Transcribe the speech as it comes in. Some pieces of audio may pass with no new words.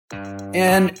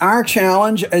And our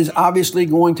challenge is obviously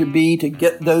going to be to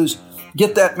get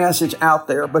that message out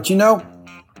there. But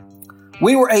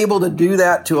we were able to do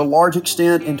that to a large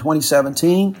extent in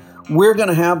 2017. We're going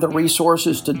to have the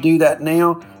resources to do that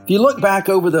now. If you look back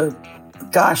over the,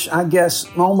 I guess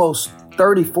almost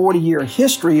 30, 40-year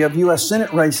history of U.S.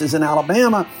 Senate races in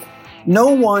Alabama, no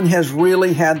one has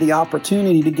really had the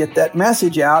opportunity to get that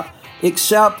message out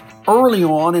except early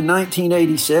on in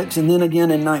 1986 and then again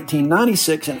in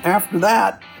 1996. And after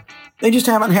that, they just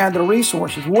haven't had the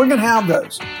resources. We're going to have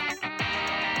those.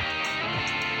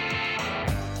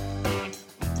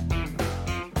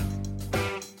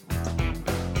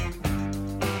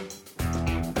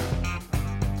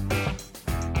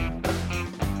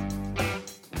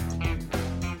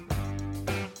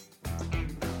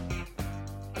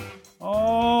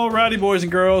 Alrighty, boys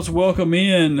and girls, welcome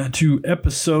in to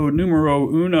episode numero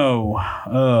uno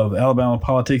of Alabama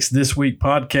Politics This Week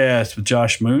podcast with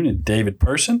Josh Moon and David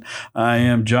Person. I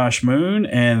am Josh Moon,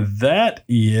 and that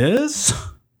is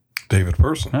David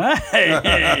Person. Hey, look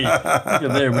at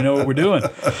there. We know what we're doing.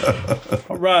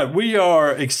 All right. We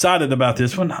are excited about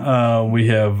this one. We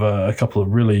have a couple of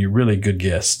really, really good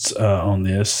guests on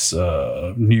this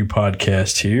new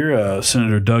podcast here.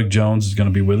 Senator Doug Jones is going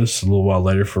to be with us a little while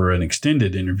later for an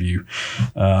extended interview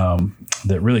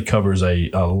that really covers a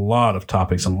lot of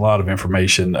topics and a lot of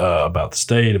information about the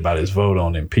state, about his vote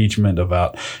on impeachment,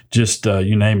 about just,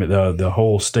 you name it, the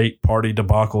whole state party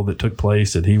debacle that took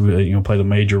place that he played a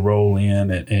major role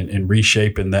in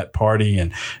reshaping that party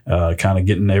and kind of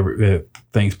getting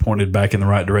things pointed back in the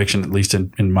right direction, at least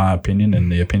in my opinion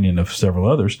and the opinion of several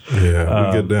others. Yeah,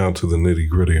 we get down to the nitty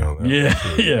gritty on that.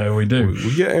 Yeah, we do.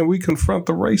 And we confront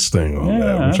the race thing on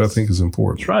that, which I think is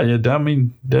important. That's right. Yeah, I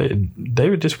mean,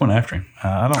 David just went after him.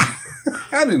 I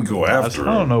didn't go after him.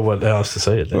 I don't know what else to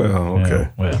say at that. Well, okay.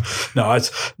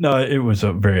 It was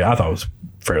I thought it was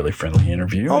fairly friendly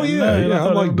interview. Oh, yeah.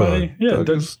 I like Doug. Yeah,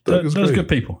 Doug's good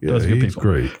people. Yeah, he's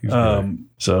great. He's great.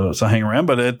 So hang around.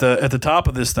 But at the top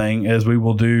of this thing, as we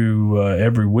will do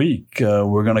every week,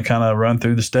 we're going to kind of run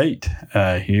through the state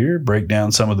here, break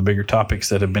down some of the bigger topics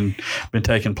that have been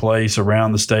taking place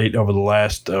around the state over the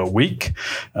last week.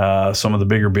 Some of the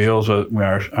bigger bills.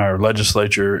 Our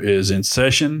legislature is in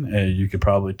session. You could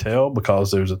probably tell because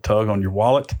there's a tug on your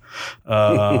wallet,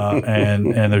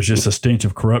 and there's just a stench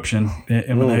of corruption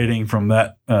emanating from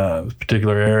that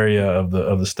particular area of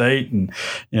the state. And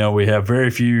we have very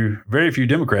few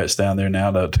Democrats down there now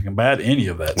to combat any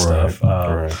of that stuff.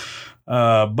 Right.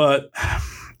 But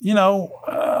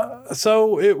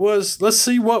so it was. Let's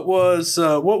see what was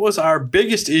our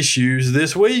biggest issues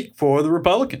this week for the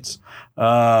Republicans.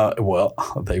 Well,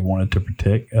 they wanted to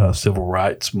protect civil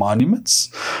rights monuments.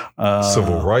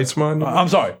 Civil rights monuments? I'm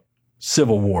sorry.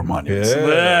 Civil War monuments.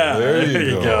 Yeah, there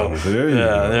you go. There you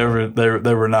go.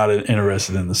 They were not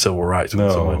interested in the civil rights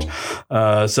so much.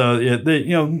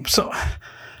 So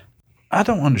I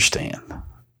don't understand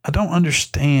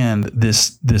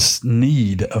this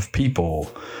need of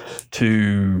people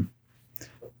to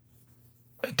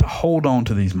hold on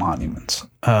to these monuments.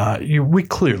 We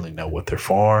clearly know what they're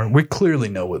for. We clearly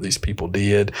know what these people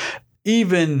did.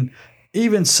 Even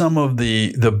some of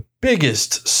the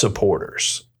biggest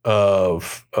supporters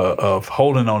of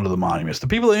holding on to the monuments, the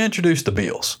people that introduced the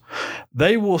bills,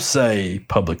 they will say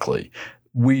publicly,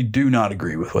 we do not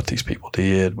agree with what these people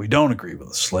did. We don't agree with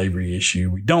the slavery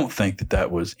issue. We don't think that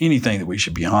was anything that we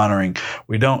should be honoring.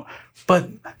 We don't, but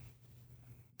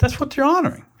that's what they're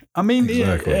honoring. I mean,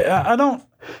 exactly. I don't.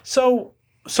 So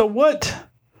what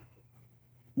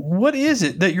is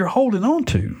it that you're holding on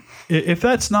to? If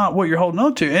that's not what you're holding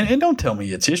on to, and don't tell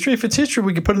me it's history. If it's history,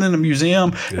 we could put it in a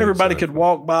museum. Yeah, everybody could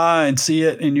walk by and see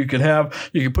it, and you could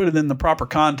put it in the proper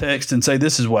context and say,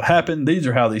 this is what happened. These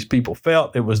are how these people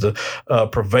felt. It was the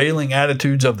prevailing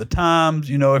attitudes of the times,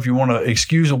 if you want to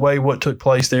excuse away what took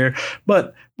place there.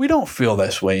 But we don't feel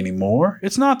this way anymore.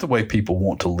 It's not the way people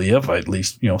want to live, at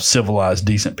least, civilized,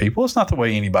 decent people. It's not the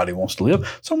way anybody wants to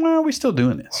live. So why are we still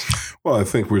doing this? Well, I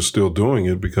think we're still doing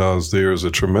it because there's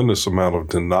a tremendous amount of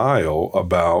denial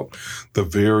about the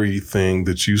very thing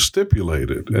that you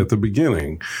stipulated at the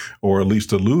beginning, or at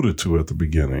least alluded to at the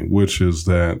beginning, which is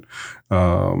that,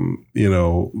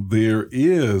 there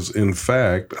is, in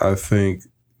fact, I think,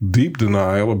 deep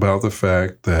denial about the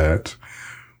fact that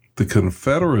the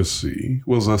Confederacy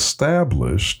was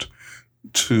established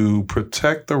to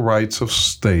protect the rights of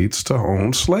states to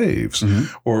own slaves,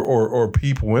 or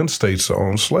people in states to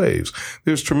own slaves.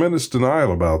 There's tremendous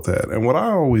denial about that. And what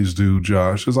I always do,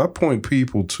 Josh, is I point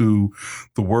people to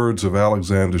the words of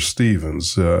Alexander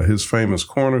Stephens, his famous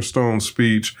Cornerstone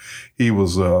speech. He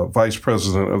was vice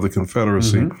president of the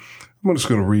Confederacy. I'm just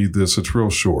going to read this. It's real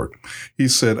short. He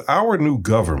said, our new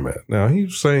government, now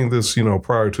he's saying this,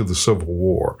 prior to the Civil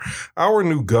War, our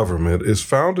new government is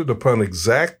founded upon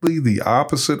exactly the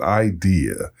opposite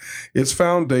idea. Its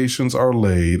foundations are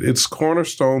laid, its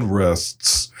cornerstone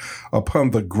rests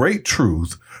upon the great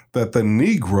truth that the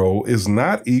Negro is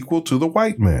not equal to the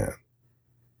white man.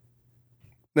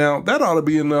 Now, that ought to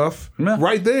be enough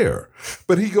right there.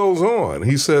 But he goes on.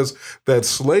 He says that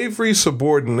slavery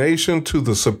subordination to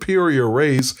the superior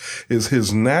race is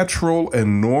his natural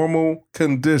and normal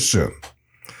condition.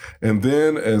 And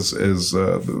then as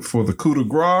for the coup de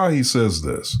grace, he says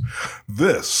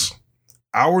this,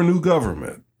 our new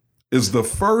government, is the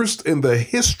first in the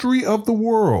history of the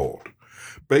world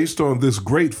based on this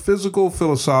great physical,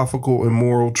 philosophical, and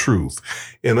moral truth.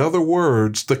 In other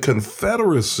words, the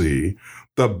Confederacy,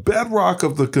 the bedrock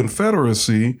of the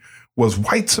Confederacy was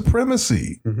white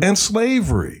supremacy and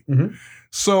slavery.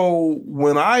 So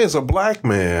when I, as a black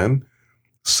man,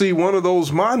 see one of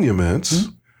those monuments,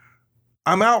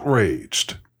 I'm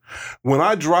outraged. When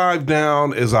I drive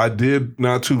down, as I did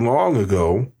not too long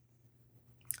ago,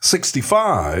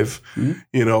 65,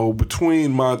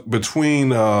 between I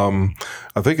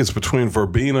think it's between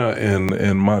Verbena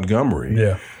and Montgomery.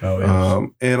 Yeah. Oh,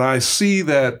 yes. And I see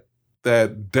that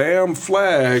damn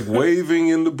flag waving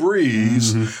in the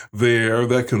breeze there,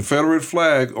 that Confederate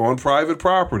flag on private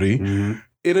property,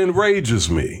 it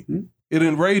enrages me. It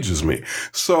enrages me.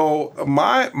 So and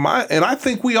I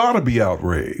think we ought to be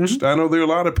outraged. I know there are a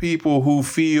lot of people who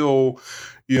feel,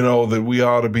 that we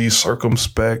ought to be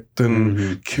circumspect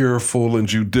and careful and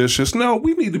judicious. No,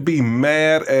 we need to be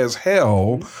mad as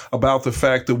hell about the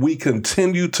fact that we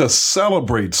continue to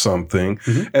celebrate something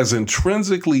as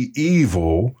intrinsically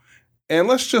evil. And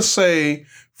let's just say,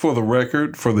 for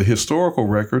the historical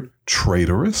record,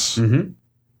 traitorous.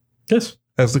 Yes.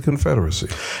 As the Confederacy.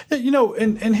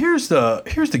 And here's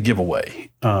the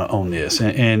giveaway on this,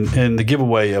 and the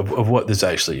giveaway of what this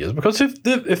actually is. Because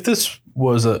if this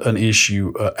was an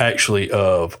issue actually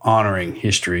of honoring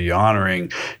history,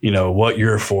 honoring, what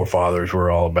your forefathers were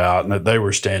all about, and that they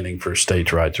were standing for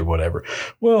states' rights or whatever,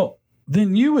 well,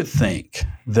 then you would think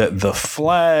that the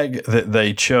flag that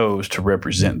they chose to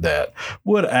represent that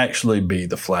would actually be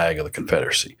the flag of the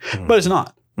Confederacy. But it's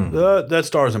not. That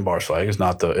Stars and Bars flag is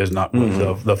not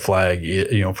what the flag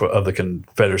of the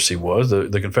Confederacy was.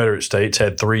 The Confederate States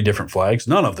had 3 different flags.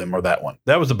 None of them are that one.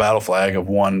 That was the battle flag of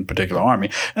one particular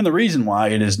army. And the reason why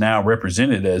it is now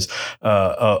represented as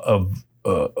of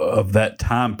that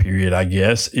time period, I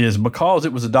guess, is because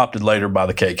it was adopted later by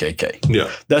the KKK. Yeah,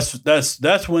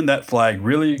 that's when that flag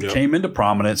really came into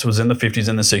prominence. It was in the 50s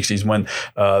and the 60s when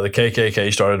the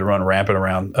KKK started to run rampant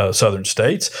around southern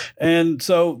states, and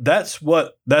so that's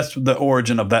the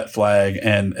origin of that flag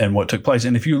and what took place.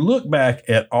 And if you look back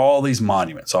at all these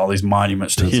monuments to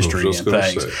history and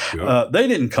things, they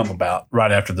didn't come about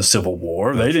right after the Civil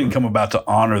War. They didn't come about to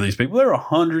honor these people. They're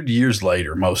 100 years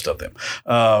later, most of them.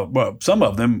 Well, some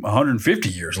of them 150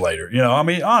 years later.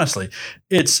 Honestly,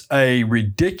 it's a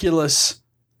ridiculous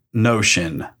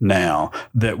notion now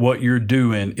that what you're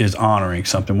doing is honoring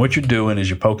something. What you're doing is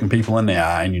you're poking people in the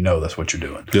eye, and that's what you're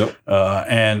doing. Yep.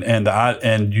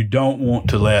 And you don't want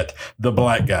to let the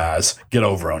black guys get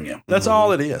over on you. That's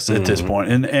all it is at this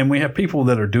point. And we have people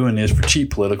that are doing this for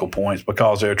cheap political points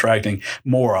because they're attracting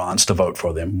morons to vote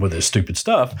for them with this stupid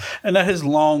stuff. And that has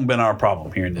long been our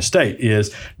problem here in the state.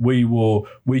 Is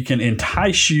we can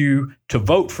entice you to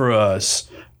vote for us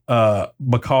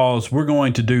because we're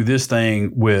going to do this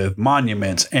thing with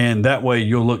monuments, and that way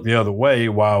you'll look the other way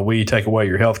while we take away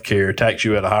your health care, tax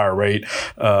you at a higher rate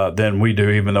than we do,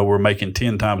 even though we're making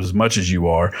 10 times as much as you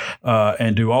are,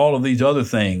 and do all of these other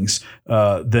things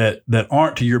that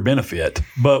aren't to your benefit.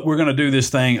 But we're going to do this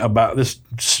thing about this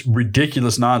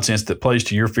ridiculous nonsense that plays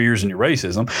to your fears and your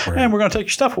racism, and we're going to take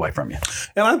your stuff away from you.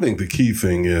 And I think the key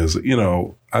thing is,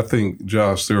 I think,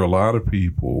 Josh, there are a lot of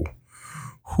people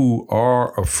who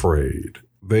are afraid.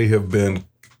 They have been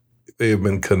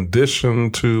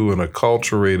conditioned to and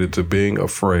acculturated to being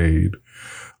afraid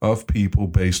of people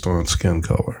based on skin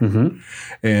color.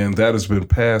 And that has been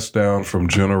passed down from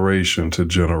generation to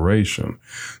generation,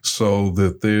 so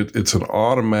that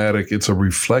it's a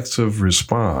reflexive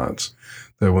response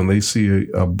that when they see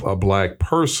a black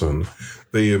person,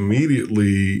 they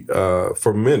immediately,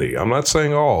 for many, I'm not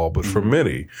saying all, but for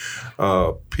many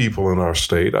people in our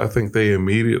state, I think they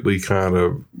immediately kind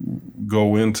of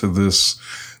go into this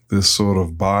sort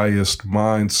of biased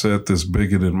mindset, this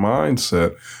bigoted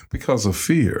mindset, because of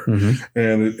fear.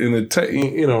 And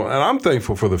I'm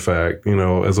thankful for the fact,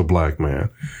 as a black man,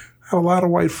 have a lot of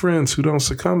white friends who don't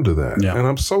succumb to that. Yeah. And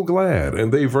I'm so glad.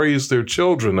 And they've raised their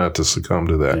children not to succumb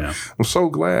to that. Yeah. I'm so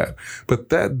glad. But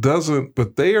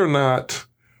they are not,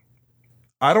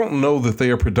 I don't know that they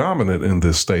are predominant in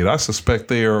this state. I suspect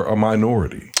they are a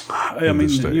minority. I mean,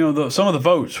 some of the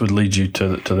votes would lead you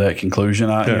to that conclusion.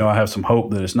 I have some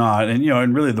hope that it's not,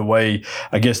 and really the way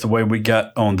we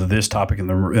got onto this topic and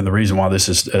the reason why this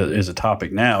is a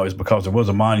topic now is because there was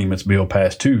a monuments bill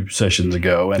passed 2 sessions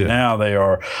ago, and now they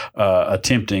are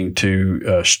attempting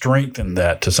to strengthen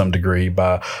that to some degree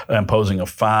by imposing a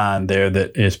fine there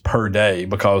that is per day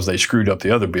because they screwed up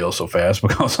the other bill so fast.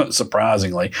 Because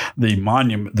surprisingly, the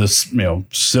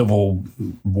Civil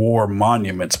War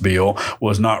monuments bill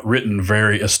was not written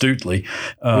very astutely.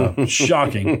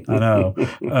 Shocking, I know.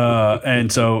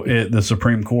 And so the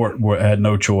Supreme Court had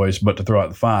no choice but to throw out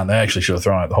the fine. They actually should have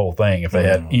thrown out the whole thing if they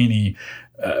had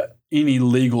any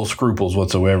legal scruples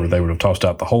whatsoever. They would have tossed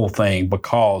out the whole thing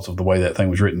because of the way that thing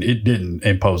was written. It didn't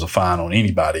impose a fine on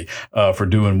anybody for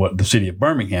doing what the city of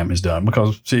Birmingham has done,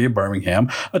 because the city of Birmingham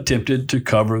attempted to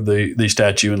cover the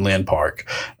statue in Lynn Park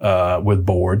with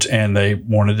boards, and they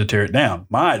wanted to tear it down.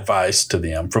 My advice to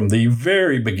them from the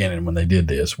very beginning when they did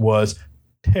this was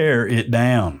tear it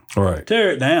down. Right.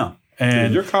 Tear it down.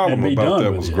 And your column about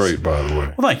that was great, by the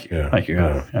way. Well, thank you. Thank you.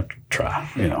 I have to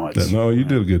try. No, you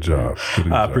did a good job.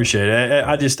 I appreciate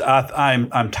it.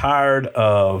 I'm tired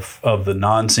of the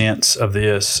nonsense of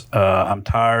this. I'm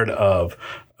tired of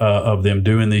them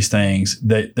doing these things.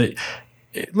 They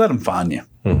let them fine you.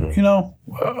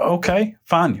 Mm-hmm. Okay,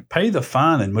 fine you. Pay the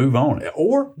fine and move on,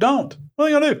 or don't. What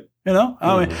are they gonna do?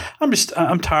 I mean,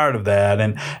 I'm tired of that.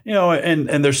 And,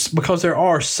 and there's, because there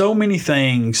are so many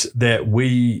things that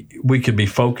we could be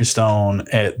focused on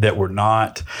that we're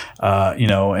not,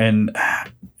 and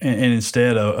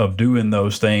instead of doing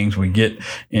those things, we get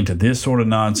into this sort of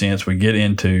nonsense. We get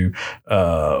into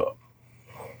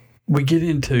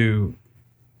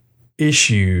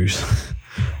issues.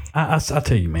 I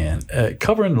tell you, man,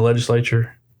 covering the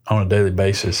legislature on a daily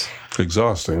basis.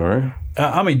 Exhausting, right?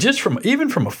 I mean, just from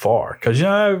afar, because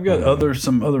I've got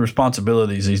some other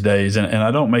responsibilities these days, and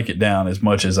I don't make it down as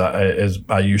much as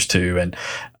I used to, and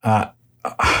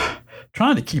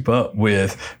trying to keep up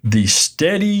with the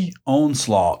steady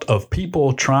onslaught of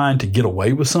people trying to get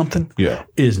away with something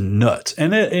is nuts,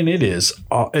 and it is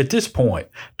at this point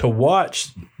to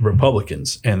watch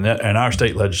Republicans and our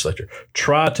state legislature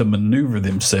try to maneuver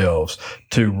themselves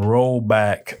to roll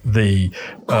back the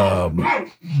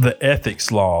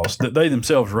ethics laws that they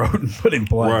themselves wrote and put in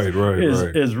place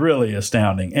is really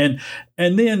astounding. And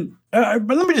then, but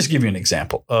let me just give you an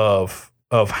example of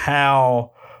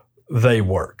how they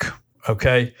work.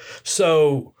 Okay,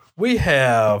 so we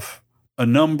have a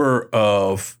number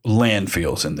of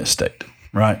landfills in this state,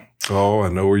 right? Oh, I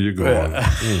know where you're going.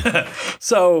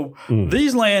 So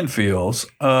these landfills,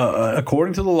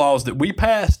 according to the laws that we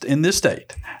passed in this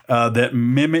state that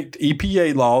mimicked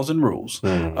EPA laws and rules,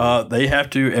 they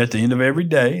have to, at the end of every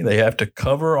day, they have to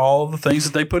cover all the things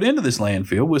that they put into this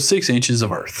landfill with 6 inches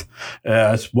of earth.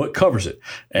 That's what covers it.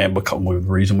 And the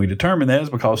reason we determine that is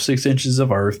because 6 inches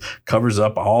of earth covers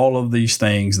up all of these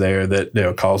things there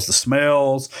that cause the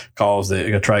smells,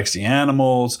 attracts the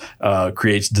animals,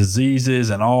 creates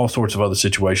diseases, and all sorts of other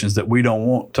situations that we don't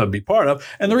want to be part of.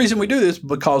 And the reason we do this is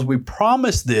because we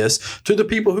promised this to the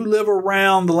people who live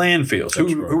around the landfills,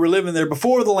 who were living there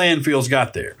before the landfills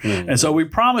got there. And so we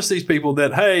promised these people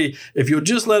that, hey, if you'll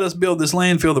just let us build this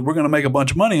landfill that we're going to make a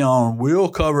bunch of money on, we'll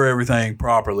cover everything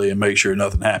properly and make sure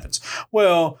nothing happens.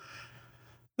 Well,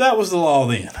 that was the law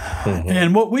then.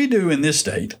 And what we do in this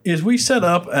state is we set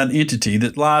up an entity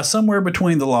that lies somewhere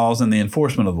between the laws and the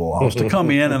enforcement of the laws to come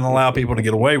in and allow people to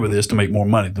get away with this, to make more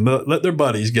money, to let their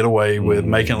buddies get away with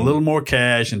making a little more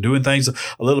cash and doing things a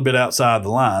little bit outside the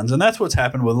lines. And that's what's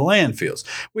happened with the landfills.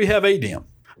 We have ADEM,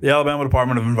 the Alabama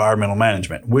Department of Environmental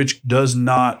Management, which does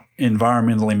not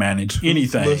environmentally manage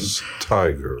anything. Toothless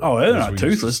tiger. Oh, they're not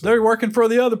toothless. They're working for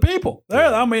the other people.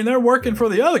 They're working for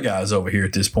the other guys over here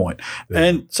at this point.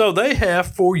 And so they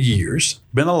have for years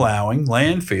been allowing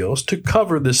landfills to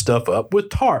cover this stuff up with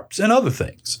tarps and other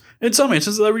things. In some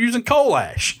instances, they were using coal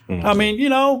ash. I mean,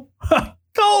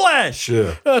 coal ash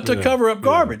to cover up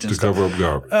garbage. And cover up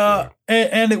garbage.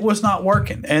 And it was not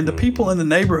working. And the people in the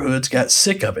neighborhoods got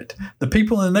sick of it. The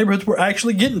people in the neighborhoods were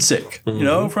actually getting sick,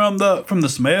 from the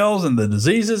smells and the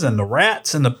diseases and the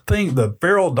rats and the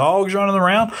feral dogs running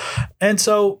around. And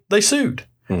so they sued.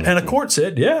 And a court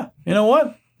said, you know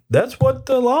what? That's what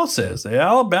the law says. The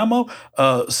Alabama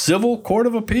Civil Court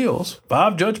of Appeals,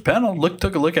 5-judge panel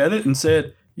took a look at it and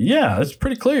said, it's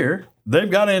pretty clear. They've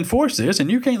got to enforce this,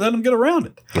 and you can't let them get around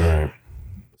it. Right.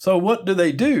 So what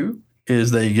do?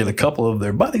 is they get a couple of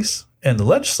their buddies in the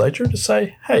legislature to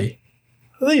say, hey,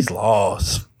 these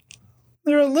laws,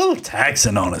 they're a little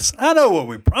taxing on us. I know what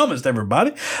we promised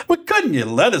everybody, but couldn't you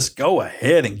let us go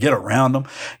ahead and get around them?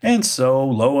 And so,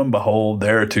 lo and behold,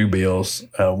 there are two bills,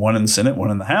 one in the Senate, one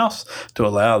in the House, to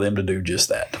allow them to do just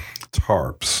that.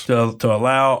 TARPs. To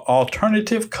allow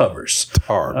alternative covers.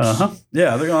 TARPs.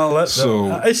 Yeah, they're going to let.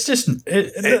 So it's just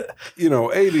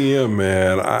ADM,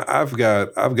 man. I've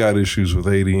got issues with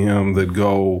ADM that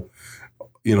go,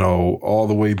 all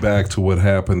the way back to what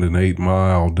happened in 8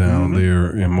 Mile down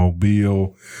there in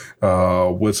Mobile.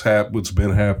 What's been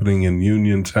happening in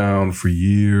Uniontown for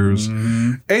years.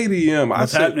 ADM.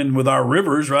 What's happening with our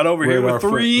rivers right over here with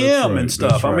 3M and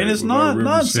stuff. I mean, it's not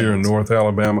nonsense. Here in North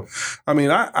Alabama. I mean,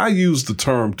 I use the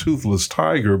term toothless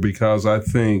tiger because I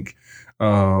think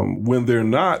when they're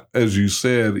not, as you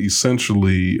said,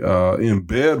 essentially in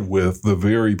bed with the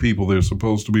very people they're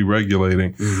supposed to be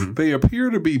regulating, they appear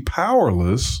to be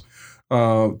powerless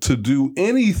to do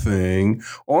anything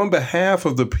on behalf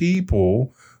of the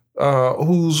people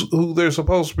who they're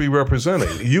supposed to be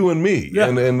representing, you and me,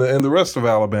 and the rest of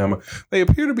Alabama. They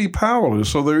appear to be powerless.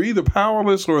 So they're either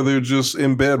powerless or they're just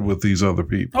in bed with these other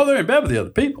people. Oh, they're in bed with the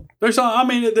other people. They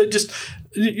just,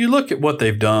 you look at what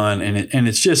they've done, and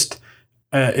it's just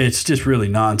really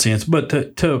nonsense. But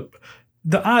to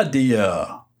the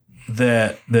idea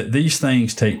that these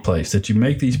things take place, that you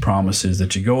make these promises,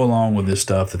 that you go along with this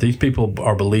stuff, that these people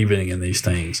are believing in these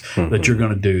things that you're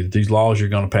going to do, that these laws you're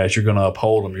going to pass, you're going to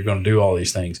uphold them, you're going to do all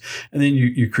these things. And then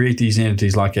you create these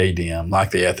entities like ADM,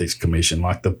 like the Ethics Commission,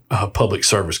 like the Public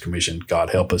Service Commission, God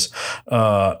help us,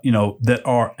 that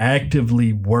are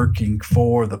actively working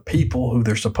for the people who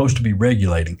they're supposed to be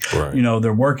regulating. Right.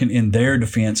 They're working in their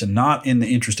defense and not in the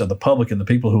interest of the public and the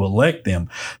people who elect them.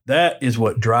 That is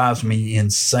what drives me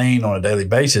insane on a daily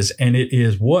basis, and it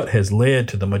is what has led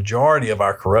to the majority of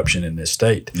our corruption in this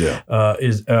state.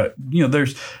 There's,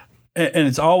 and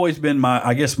it's always been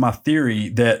my theory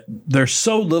that there's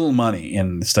so little money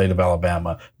in the state of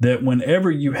Alabama that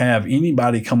whenever you have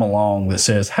anybody come along that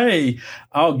says, hey,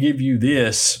 I'll give you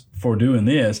this for doing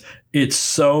this, it's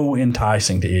so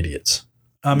enticing to idiots.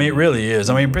 I mean, it really is.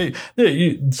 I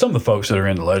mean, some of the folks that are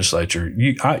in the legislature,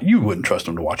 you wouldn't trust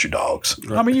them to watch your dogs.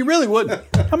 Right. I mean, you really wouldn't.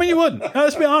 You wouldn't.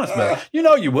 Let's be honest about it.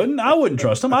 You wouldn't. I wouldn't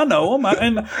trust them. I know them.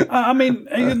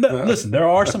 Listen, there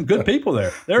are some good people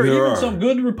there. There are even some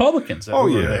good Republicans that are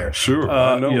there. Sure.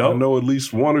 I know at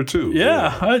least one or two.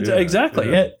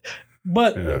 Exactly. Yeah.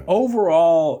 But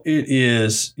overall, it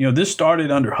is, this started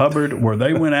under Hubbard, where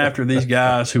they went after these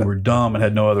guys who were dumb and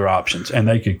had no other options, and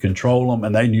they could control them,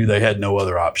 and they knew they had no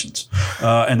other options.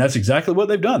 And that's exactly what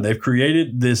they've done. They've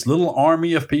created this little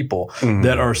army of people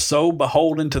that are so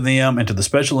beholden to them and to the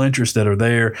special interests that are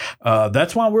there.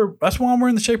 That's why we're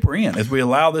in the shape we're in, is we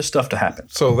allow this stuff to happen.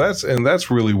 So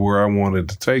that's really where I wanted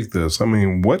to take this. I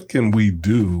mean, what can we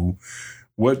do?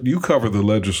 What you cover the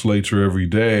legislature every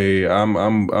day.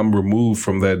 I'm removed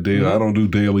from that daily. I don't do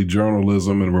daily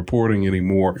journalism and reporting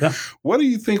anymore. Yeah. What do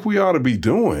you think we ought to be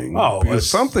doing? Because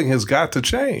something has got to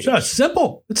change. It's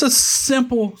simple. It's a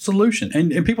simple solution,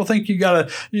 and people think you gotta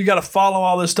follow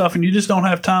all this stuff, and you just don't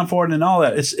have time for it and all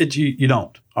that. You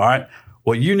don't. All right.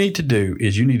 What you need to do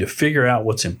is you need to figure out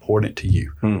what's important to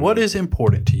you. What is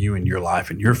important to you in your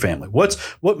life and your family?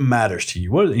 What matters to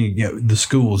you? What the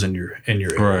schools in your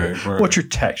area? Right. What your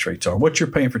tax rates are? What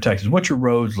you're paying for taxes? What your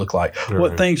roads look like? Right.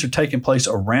 What things are taking place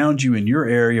around you in your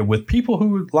area with people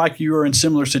who, like you, are in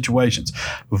similar situations?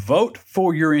 Vote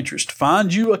for your interest.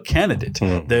 Find you a candidate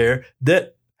there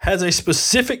that has a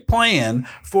specific plan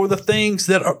for the things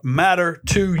that matter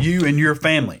to you and your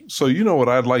family. So you know what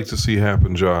I'd like to see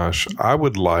happen, Josh? I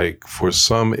would like for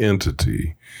some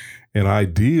entity, and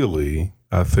ideally,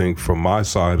 I think from my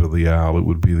side of the aisle, it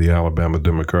would be the Alabama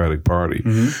Democratic Party.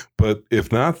 But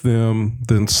if not them,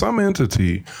 then some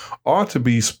entity ought to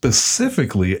be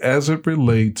specifically, as it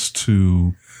relates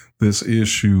to this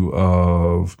issue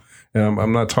of, and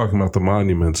I'm not talking about the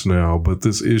monuments now, but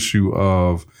this issue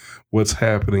of what's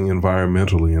happening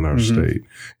environmentally in our state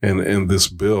and this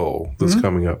bill that's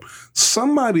coming up.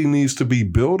 Somebody needs to be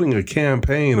building a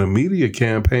campaign, a media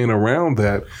campaign around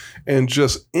that, and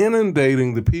just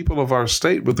inundating the people of our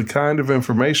state with the kind of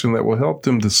information that will help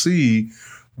them to see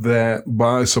that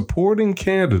by supporting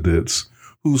candidates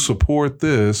who support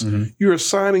this, you're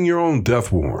signing your own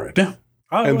death warrant.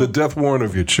 The death warrant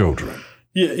of your children.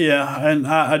 Yeah. And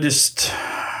I just...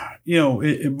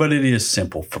 but it is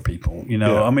simple for people.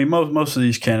 Yeah. I mean, most of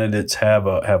these candidates have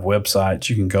websites.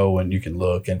 You can go and you can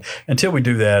look, and until we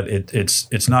do that,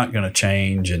 it's not going to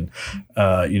change, and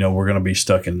we're going to be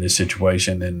stuck in this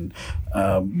situation. And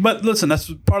but listen,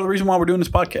 that's part of the reason why we're doing this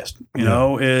podcast.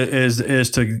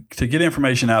 Is to get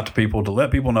information out to people, to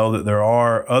let people know that there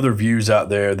are other views out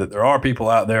there, that there are people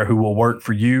out there who will work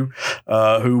for you,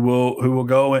 who will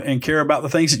go and care about the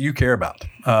things that you care about.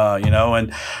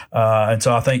 And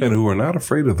so I think, and who are not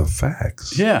afraid of the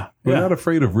facts. Yeah. We're not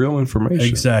afraid of real information.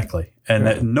 Exactly. And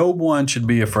that no one should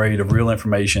be afraid of real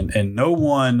information, and no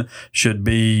one should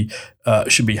be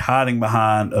hiding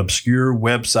behind obscure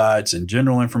websites and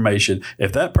general information.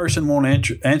 If that person won't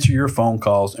answer your phone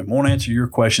calls and won't answer your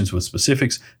questions with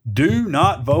specifics, do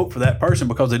not vote for that person,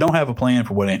 because they don't have a plan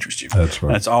for what interests you. That's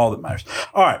right. That's all that matters.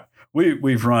 All right.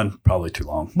 We've run probably too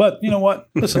long, but you know what?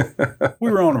 Listen, we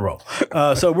were on a roll.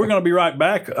 So we're going to be right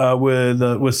back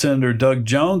with Senator Doug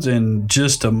Jones in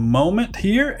just a moment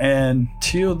here. And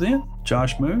till then,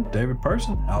 Josh Moon, David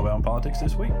Person, Alabama Politics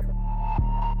This Week.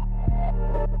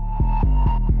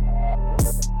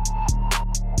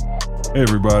 Hey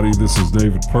everybody, this is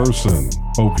David Person.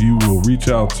 Hope you will reach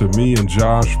out to me and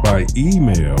Josh by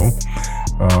email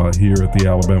here at the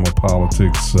Alabama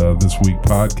Politics This Week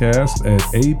podcast at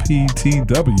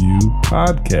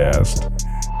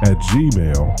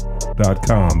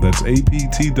aptwpodcast@gmail.com. That's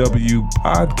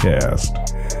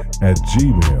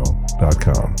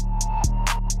aptwpodcast@gmail.com.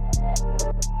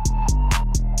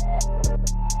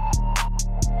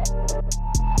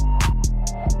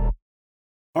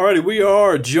 Alrighty, we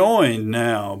are joined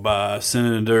now by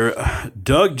Senator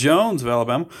Doug Jones of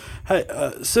Alabama. Hey,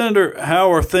 Senator,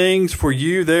 how are things for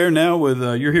you there now? With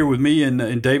you're here with me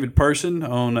and David Person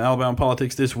on Alabama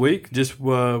Politics This Week. Just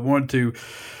wanted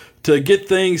to get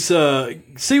things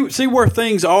see where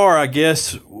things are. I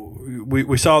guess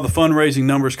we saw the fundraising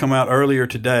numbers come out earlier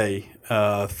today.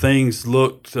 Things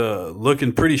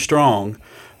looking pretty strong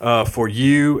for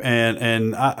you,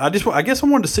 and I guess I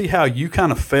wanted to see how you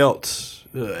kind of felt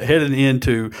heading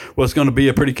into what's going to be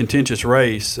a pretty contentious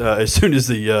race as soon as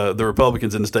the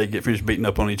Republicans in the state get finished beating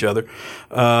up on each other.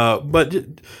 But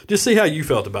just see how you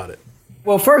felt about it.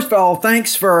 Well, first of all,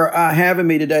 thanks for having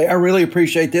me today. I really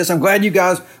appreciate this. I'm glad you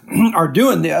guys are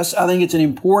doing this. I think it's an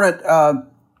important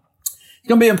it's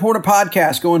going to be an important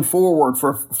podcast going forward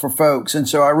for folks. And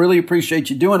so I really appreciate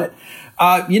you doing it.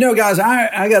 Guys,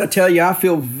 I got to tell you, I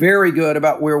feel very good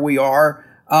about where we are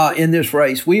in this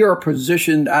race. We are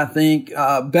positioned, I think,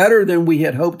 better than we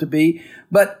had hoped to be.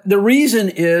 But the reason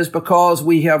is because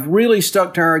we have really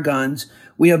stuck to our guns.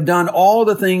 We have done all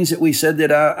the things that we said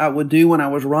that I would do when I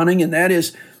was running, and that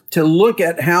is to look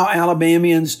at how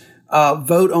Alabamians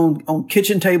vote on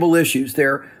kitchen table issues.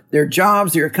 Their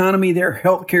jobs, their economy, their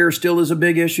health care still is a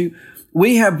big issue.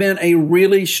 We have been a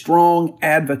really strong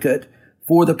advocate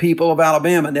for the people of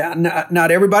Alabama. Now,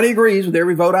 not everybody agrees with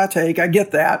every vote I take. I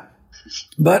get that.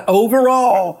 But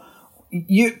overall,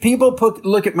 people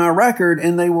look at my record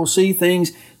and they will see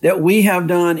things that we have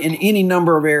done in any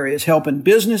number of areas, helping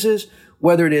businesses,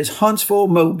 whether it is Huntsville,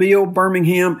 Mobile,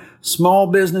 Birmingham, small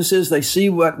businesses. They see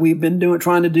what we've been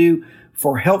trying to do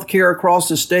for healthcare across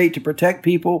the state to protect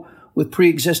people with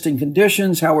pre-existing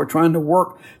conditions, how we're trying to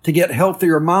work to get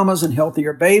healthier mamas and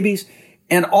healthier babies.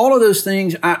 And all of those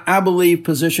things, I believe,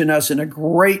 position us in a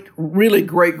really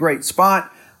great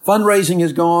spot. Fundraising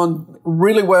has gone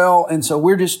really well, and so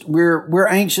we're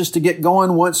anxious to get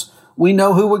going once we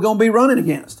know who we're going to be running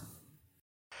against.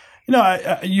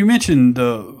 You mentioned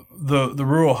the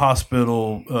rural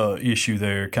hospital issue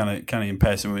there, kind of in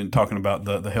passing, when talking about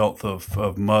the health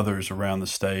of mothers around the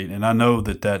state, and I know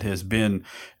that has been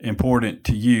important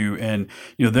to you. And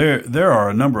there are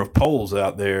a number of polls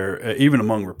out there, even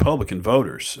among Republican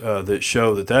voters, that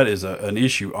show that is an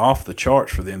issue off the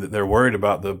charts for them. That they're worried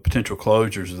about the potential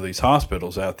closures of these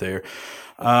hospitals out there.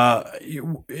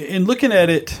 In looking at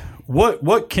it,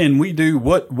 what can we do?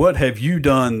 What have you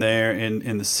done there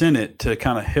in the Senate to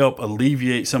kind of help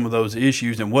alleviate some of those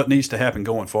issues, and what needs to happen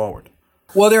going forward?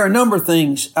 Well, there are a number of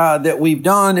things that we've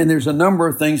done, and there's a number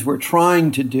of things we're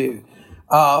trying to do.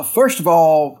 First of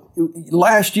all,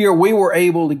 last year we were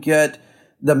able to get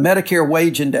the Medicare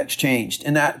wage index changed,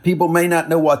 and that people may not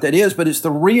know what that is, but it's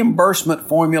the reimbursement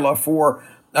formula for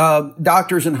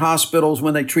doctors and hospitals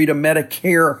when they treat a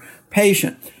Medicare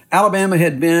patient. Alabama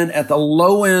had been at the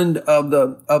low end of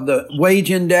the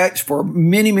wage index for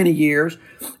many years.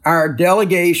 Our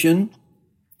delegation,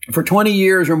 for 20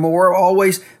 years or more,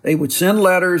 they would send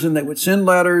letters and they would send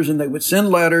letters and they would send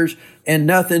letters, and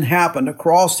nothing happened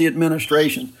across the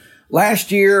administration.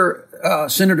 Last year,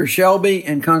 Senator Shelby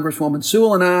and Congresswoman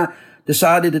Sewell and I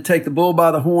decided to take the bull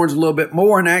by the horns a little bit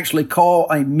more and actually call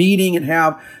a meeting and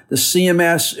have the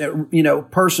CMS,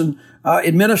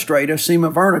 administrator,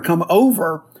 Seema Verna, come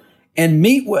over and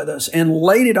meet with us and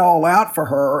laid it all out for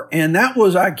her. And that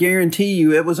was, I guarantee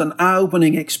you, it was an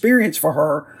eye-opening experience for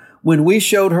her when we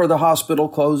showed her the hospital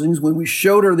closings, when we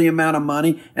showed her the amount of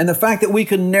money and the fact that we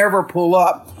could never pull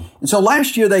up. And so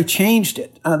last year they changed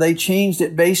it. They changed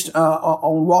it based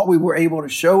on what we were able to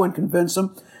show and convince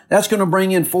them. That's going to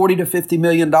bring in $40 to $50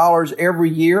 million every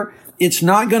year. It's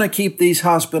not going to keep these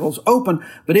hospitals open,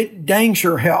 but it dang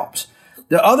sure helps.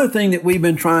 The other thing that we've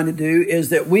been trying to do is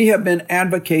that we have been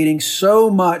advocating so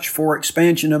much for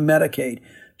expansion of Medicaid.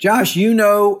 Josh, you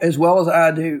know as well as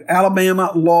I do,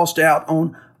 Alabama lost out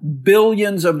on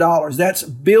billions of dollars. That's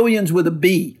billions with a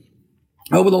B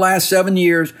over the last 7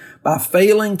 years by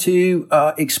failing to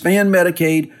expand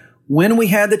Medicaid when we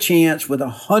had the chance with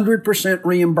 100%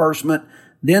 reimbursement,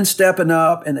 then stepping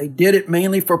up. And they did it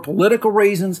mainly for political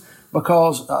reasons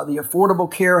because the Affordable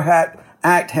Care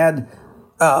Act had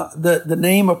the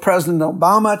name of President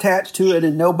Obama attached to it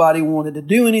and nobody wanted to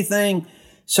do anything.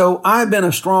 So I've been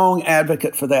a strong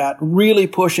advocate for that, really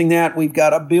pushing that. We've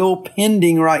got a bill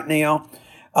pending right now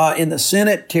in the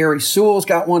Senate. Terry Sewell's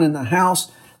got one in the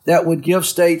House that would give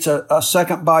states a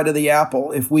second bite of the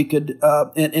apple if we could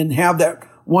and have that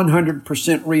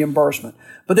 100% reimbursement.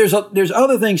 But there's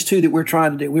other things too that we're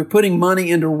trying to do. We're putting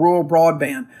money into rural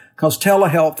broadband because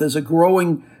telehealth is a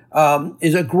growing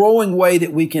way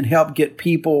that we can help get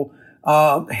people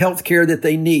health care that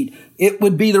they need. It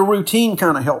would be the routine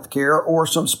kind of health care or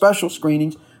some special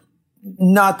screenings,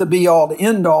 not the be all to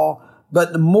end all.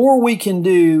 But the more we can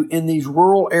do in these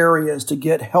rural areas to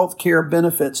get health care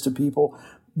benefits to people,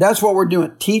 that's what we're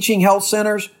doing. Teaching health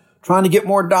centers, trying to get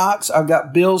more docs. I've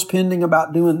got bills pending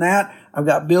about doing that. I've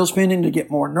got bills pending to get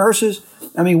more nurses.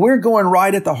 I mean, we're going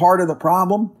right at the heart of the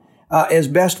problem as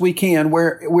best we can,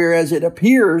 whereas it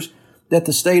appears that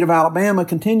the state of Alabama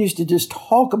continues to just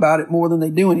talk about it more than they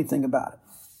do anything about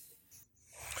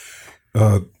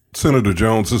it. Senator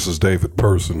Jones, this is David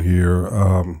Person here.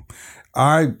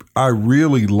 I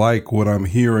really like what I'm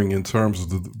hearing in terms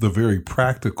of the very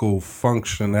practical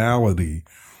functionality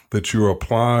that you're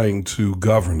applying to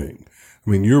governing. I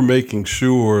mean, you're making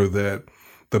sure that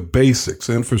the basics,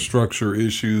 infrastructure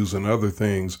issues and other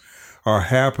things are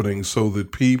happening so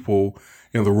that people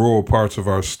in the rural parts of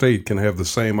our state can have the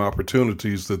same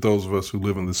opportunities that those of us who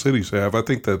live in the cities have. I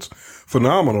think that's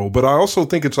phenomenal. But I also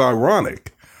think it's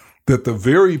ironic that the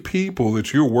very people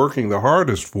that you're working the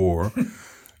hardest for,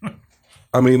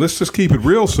 I mean, let's just keep it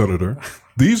real, Senator.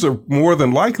 These are more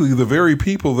than likely the very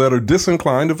people that are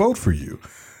disinclined to vote for you.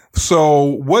 So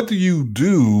what do you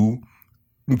do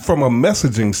from a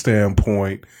messaging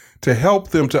standpoint to help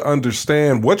them to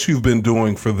understand what you've been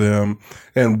doing for them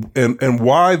and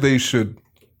why they should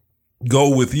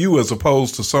go with you as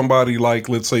opposed to somebody like,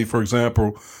 let's say, for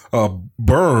example,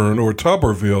 Byrne or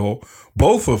Tuberville,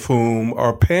 both of whom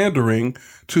are pandering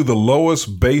to the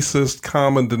lowest, basest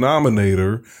common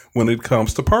denominator when it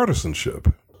comes to partisanship?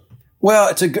 Well,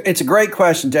 it's a great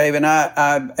question, Dave, and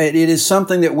it is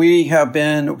something that we have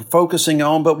been focusing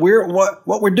on. But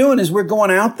what we're doing is we're going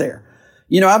out there.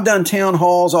 You know, I've done town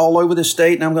halls all over the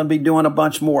state, and I'm going to be doing a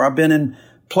bunch more. I've been in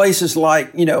places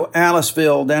like,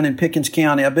 Aliceville down in Pickens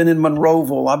County. I've been in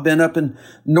Monroeville. I've been up in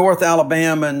North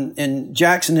Alabama and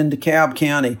Jackson and DeKalb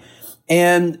County.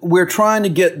 And we're trying to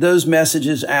get those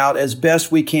messages out as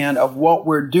best we can of what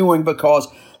we're doing, because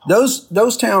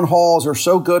those town halls are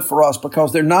so good for us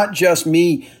because they're not just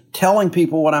me telling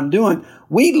people what I'm doing.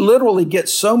 We literally get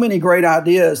so many great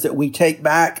ideas that we take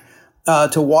back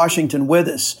to Washington with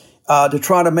us to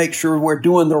try to make sure we're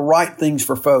doing the right things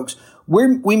for folks.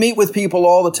 We meet with people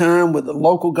all the time, with the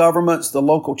local governments, the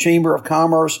local Chamber of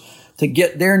Commerce, to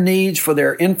get their needs for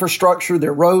their infrastructure,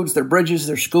 their roads, their bridges,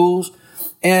 their schools.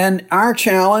 And our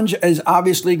challenge is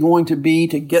obviously going to be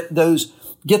to get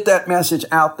that message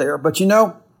out there. But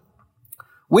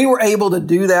we were able to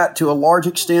do that to a large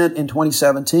extent in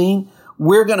 2017.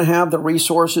 We're going to have the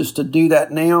resources to do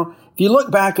that now. If you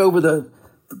look back over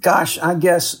I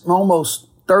guess almost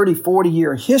 30,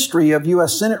 40-year history of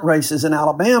U.S. Senate races in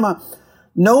Alabama,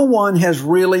 no one has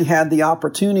really had the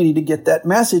opportunity to get that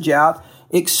message out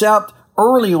except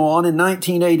early on in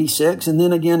 1986 and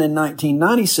then again in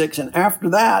 1996. And after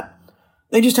that,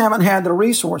 they just haven't had the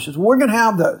resources. We're going to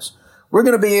have those. We're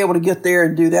going to be able to get there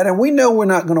and do that. And we know we're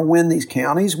not going to win these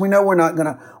counties. We know we're not going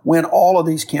to win all of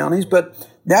these counties, but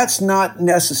that's not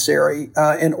necessary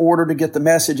in order to get the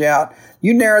message out.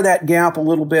 You narrow that gap a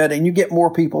little bit and you get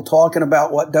more people talking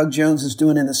about what Doug Jones is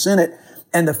doing in the Senate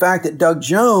and the fact that Doug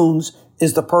Jones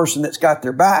is the person that's got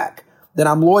their back. that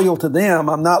I'm loyal to them.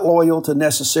 I'm not loyal to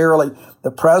necessarily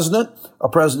the president, a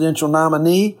presidential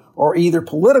nominee, or either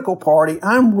political party.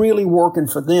 I'm really working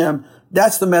for them.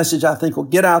 That's the message I think will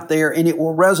get out there, and it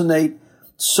will resonate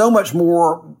so much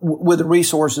more with the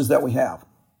resources that we have.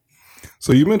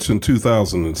 So you mentioned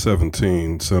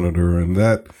 2017, Senator, and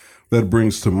that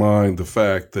brings to mind the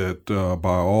fact that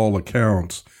by all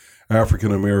accounts,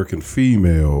 African American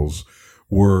females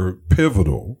were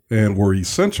pivotal and were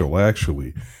essential,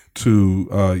 actually,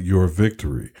 to your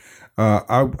victory.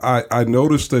 I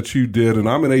noticed that you did, and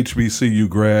I'm an HBCU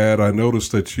grad. I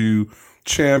noticed that you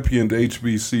championed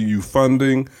HBCU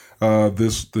funding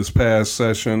this past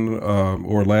session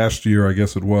or last year, I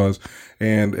guess it was.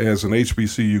 And as an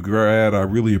HBCU grad, I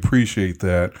really appreciate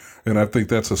that. And I think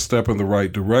that's a step in the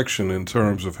right direction in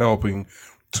terms of helping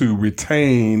to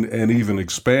retain and even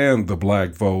expand the black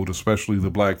vote, especially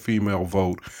the black female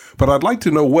vote. But I'd like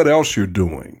to know what else you're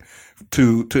doing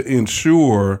to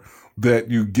ensure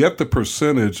that you get the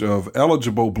percentage of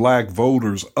eligible black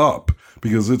voters up,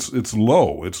 because it's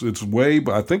low. It's way,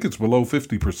 I think it's below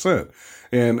 50%.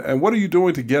 And what are you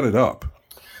doing to get it up?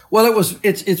 Well,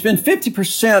 it's been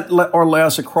 50% or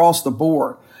less across the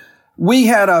board. We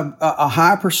had a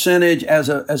high percentage as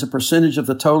a percentage of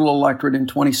the total electorate in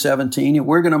 2017, and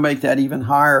we're going to make that even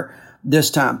higher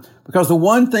this time. Because the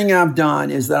one thing I've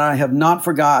done is that I have not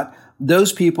forgot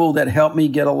those people that helped me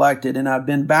get elected, and I've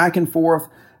been back and forth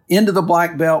into the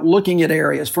Black Belt looking at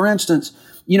areas. For instance,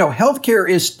 healthcare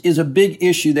is a big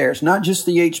issue there. It's not just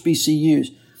the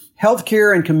HBCUs.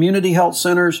 Healthcare and community health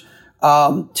centers,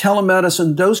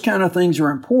 telemedicine, those kind of things are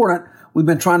important. We've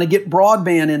been trying to get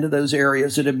broadband into those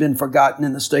areas that have been forgotten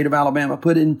in the state of Alabama,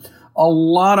 put in a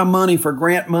lot of money for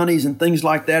grant monies and things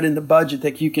like that in the budget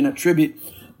that you can attribute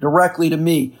directly to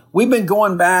me. We've been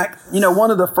going back.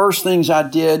 One of the first things I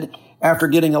did after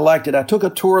getting elected, I took a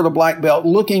tour of the Black Belt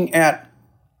looking at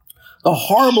the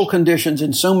horrible conditions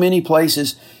in so many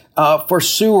places for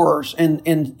sewers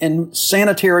and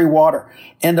sanitary water.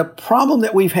 And the problem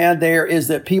that we've had there is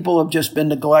that people have just been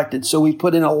neglected. So we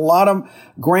put in a lot of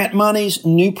grant monies,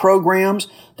 new programs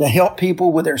to help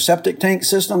people with their septic tank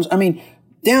systems. I mean,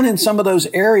 down in some of those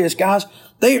areas, guys,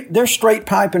 they're straight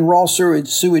piping raw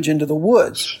sewage into the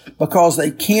woods because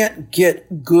they can't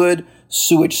get good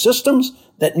sewage systems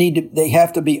they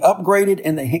have to be upgraded,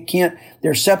 and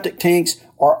their septic tanks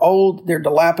are old, they're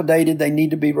dilapidated, they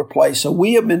need to be replaced. So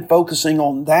we have been focusing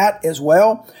on that as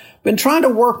well. Been trying to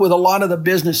work with a lot of the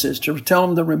businesses to tell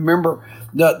them to remember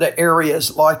the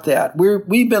areas like that.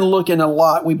 We've been looking a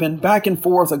lot. We've been back and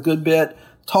forth a good bit,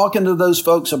 talking to those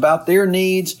folks about their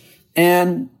needs.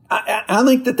 And I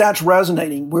think that's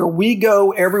resonating. Where we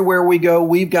go, everywhere we go,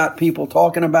 we've got people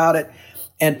talking about it.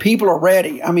 And people are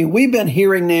ready. I mean, we've been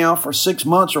hearing now for 6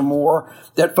 months or more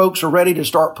that folks are ready to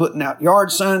start putting out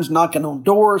yard signs, knocking on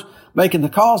doors, making the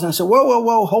calls. And I said,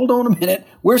 whoa, hold on a minute.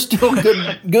 We're still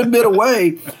a good bit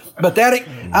away. But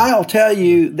I'll tell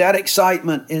you, that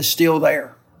excitement is still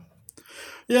there.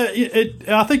 Yeah,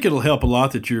 I think it'll help a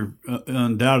lot that you're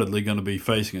undoubtedly going to be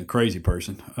facing a crazy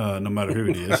person, no matter who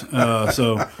it is.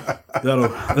 So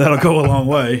that'll go a long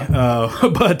way.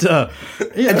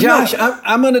 Josh,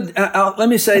 let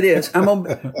me say this: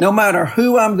 no matter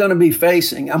who I'm going to be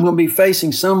facing, I'm going to be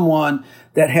facing someone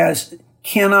that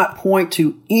cannot point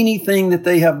to anything that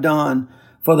they have done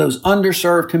for those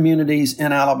underserved communities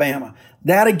in Alabama.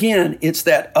 That again, it's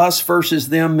that us versus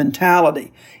them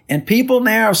mentality. And people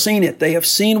now have seen it. They have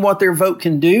seen what their vote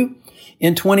can do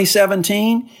in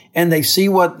 2017, and they see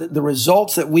what the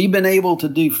results that we've been able to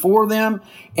do for them.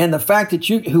 And the fact that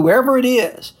whoever it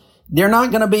is, they're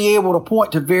not going to be able to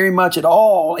point to very much at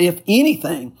all, if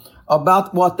anything,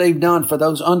 about what they've done for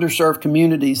those underserved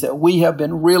communities that we have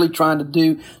been really trying to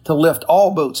do to lift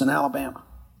all boats in Alabama.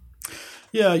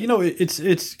 Yeah,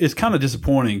 it's kind of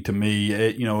disappointing to me,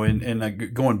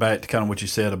 and going back to kind of what you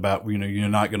said about, you're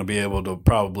not going to be able to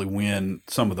probably win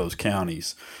some of those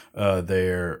counties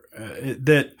there,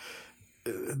 that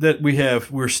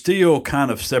we're still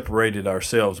kind of separated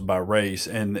ourselves by race,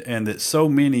 and that so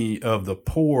many of the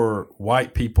poor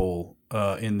white people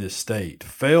in this state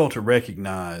fail to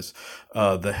recognize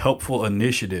the helpful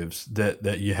initiatives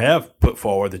that you have put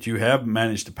forward, that you have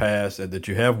managed to pass, and that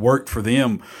you have worked for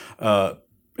them,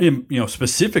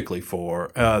 specifically for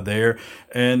there,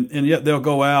 and yet they'll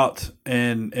go out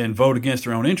and vote against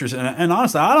their own interests. And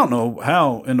honestly, I don't know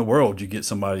how in the world you get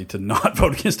somebody to not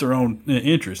vote against their own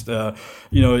interest.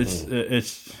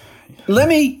 It's. Let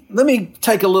me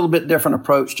take a little bit different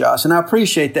approach, Josh, and I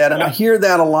appreciate that, and I hear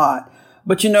that a lot.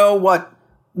 But you know what?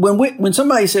 When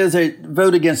somebody says they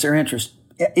vote against their interest,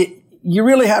 you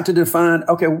really have to define,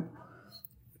 okay,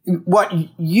 what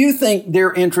you think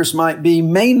their interest might be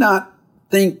may not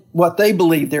think what they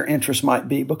believe their interest might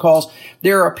be, because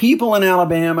there are people in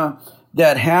Alabama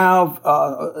that have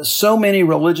so many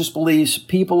religious beliefs,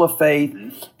 people of faith,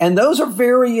 and those are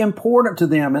very important to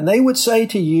them. And they would say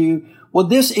to you, well,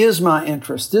 this is my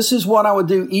interest. This is what I would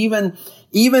do, even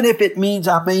if it means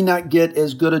I may not get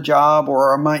as good a job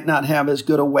or I might not have as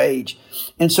good a wage.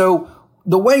 And so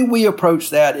the way we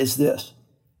approach that is this.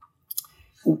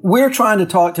 We're trying to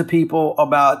talk to people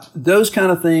about those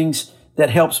kind of things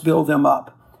that helps build them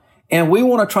up. And we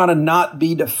want to try to not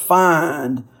be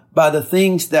defined by the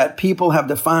things that people have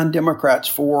defined Democrats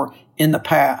for in the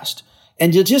past.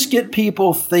 And to just get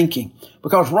people thinking.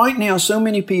 Because right now, so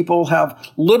many people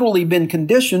have literally been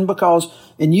conditioned because,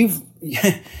 and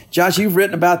Josh, you've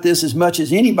written about this as much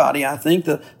as anybody, I think.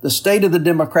 The state of the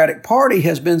Democratic Party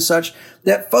has been such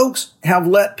that folks have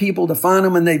let people define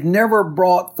them, and they've never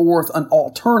brought forth an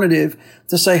alternative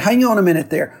to say, hang on a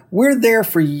minute there. We're there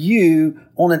for you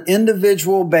on an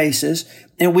individual basis,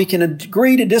 and we can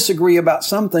agree to disagree about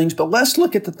some things, but let's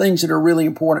look at the things that are really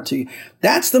important to you.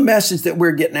 That's the message that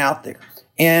we're getting out there.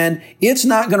 And it's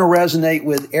not going to resonate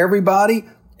with everybody.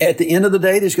 At the end of the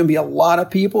day, there's going to be a lot of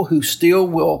people who still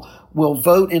will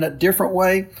vote in a different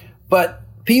way. But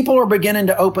people are beginning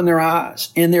to open their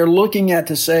eyes, and they're looking at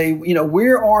to say, you know,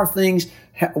 where are things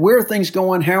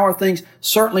going? How are things?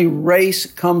 Certainly race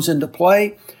comes into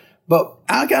play. But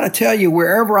I got to tell you,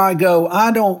 wherever I go,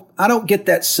 I don't get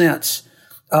that sense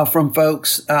from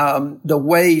folks, the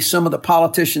way some of the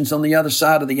politicians on the other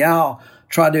side of the aisle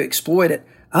try to exploit it.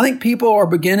 I think people are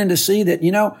beginning to see that, you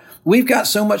know, we've got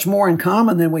so much more in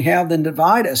common than we have than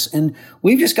divide us. And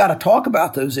we've just got to talk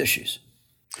about those issues.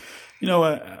 You know,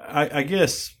 I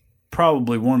guess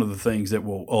probably one of the things that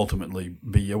will ultimately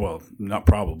be, well, not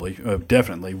probably,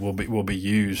 definitely will be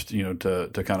used, you know,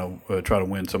 to kind of try to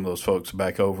win some of those folks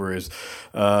back over is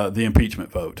the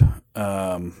impeachment vote.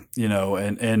 You know,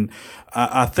 and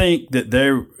I think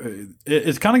that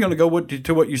it's kind of going to go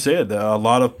to what you said. A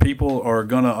lot of people are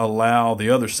going to allow the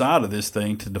other side of this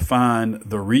thing to define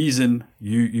the reason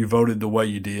you voted the way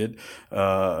you did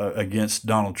against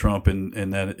Donald Trump in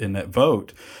that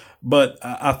vote. But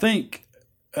I think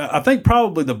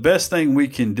probably the best thing we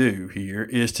can do here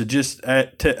is to just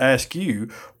to ask you,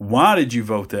 why did you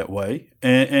vote that way,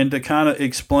 and to kind of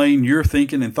explain your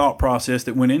thinking and thought process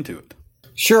that went into it.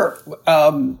 Sure.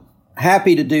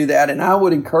 Happy to do that. And I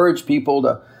would encourage people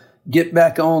to get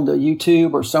back on to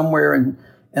YouTube or somewhere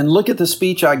and look at the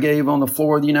speech I gave on the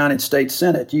floor of the United States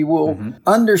Senate. You will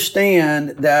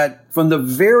understand that from the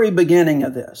very beginning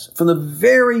of this, from the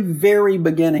very, very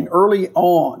beginning, early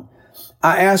on,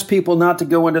 I asked people not to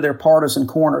go into their partisan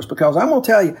corners, because I'm going to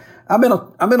tell you, I've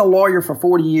been a lawyer for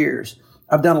 40 years.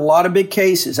 I've done a lot of big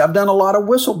cases. I've done a lot of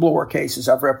whistleblower cases.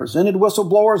 I've represented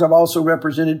whistleblowers. I've also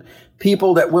represented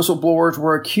people that whistleblowers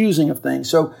were accusing of things.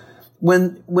 So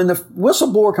when the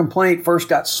whistleblower complaint first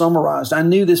got summarized, I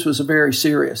knew this was very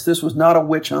serious. This was not a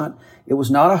witch hunt. It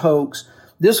was not a hoax.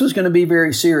 This was going to be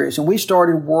very serious. And we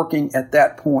started working at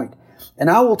that point. And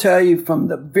I will tell you, from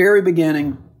the very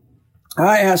beginning,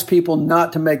 I asked people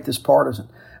not to make this partisan.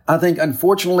 I think,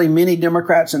 unfortunately, many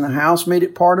Democrats in the House made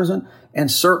it partisan, and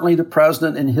certainly the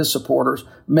president and his supporters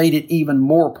made it even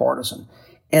more partisan.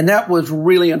 And that was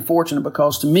really unfortunate,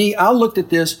 because to me, I looked at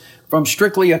this from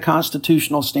strictly a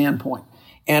constitutional standpoint,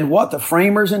 and what the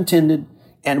framers intended,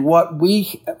 and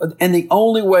the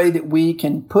only way that we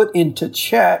can put into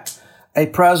check a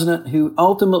president who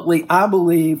ultimately, I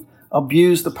believe,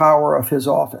 abused the power of his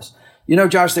office. You know,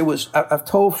 Josh, I've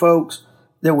told folks,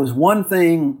 there was one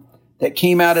thing that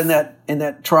came out in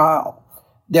that trial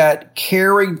that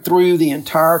carried through the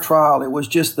entire trial. It was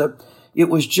just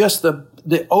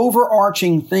the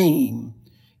overarching theme.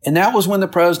 And that was when the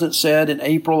president said in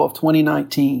April of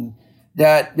 2019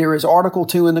 that there is Article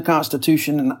 2 in the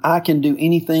Constitution and I can do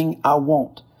anything I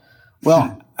want.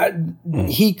 Well,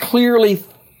 he clearly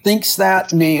thinks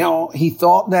that now. He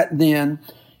thought that then.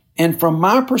 And from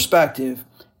my perspective,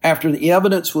 after the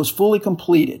evidence was fully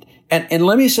completed, and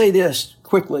let me say this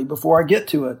quickly before I get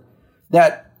to it,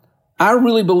 that I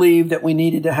really believe that we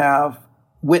needed to have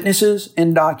witnesses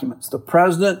and documents. The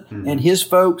president and his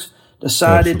folks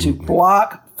decided to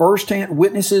block firsthand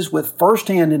witnesses with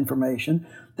firsthand information.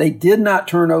 They did not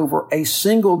turn over a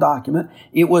single document.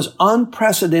 It was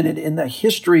unprecedented in the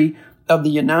history of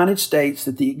the United States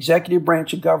that the executive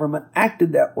branch of government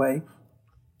acted that way.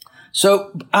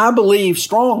 So I believe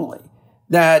strongly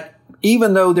that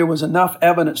even though there was enough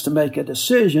evidence to make a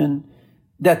decision,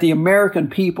 that the American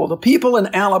people, the people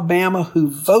in Alabama who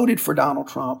voted for Donald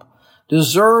Trump,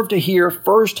 deserve to hear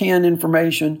firsthand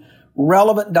information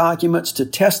relevant documents to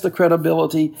test the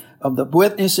credibility of the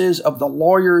witnesses, of the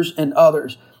lawyers, and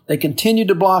others. They continued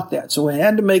to block that. So we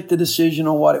had to make the decision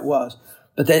on what it was.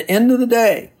 But at the end of the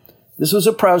day, this was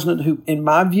a president who, in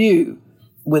my view,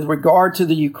 with regard to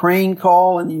the Ukraine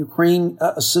call and the Ukraine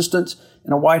assistance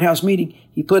in a White House meeting,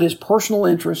 he put his personal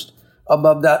interest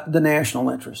above the national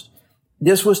interest.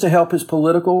 This was to help his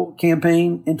political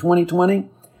campaign in 2020.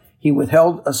 He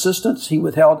withheld assistance. He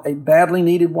withheld a badly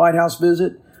needed White House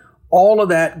visit. All of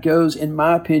that goes, in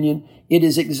my opinion, it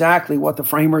is exactly what the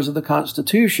framers of the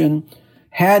Constitution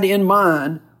had in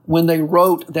mind when they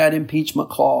wrote that impeachment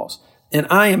clause. And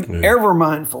I am ever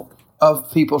mindful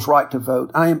of people's right to vote.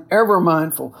 I am ever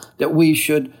mindful that we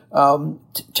should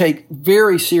take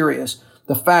very serious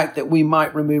the fact that we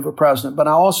might remove a president. But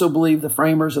I also believe the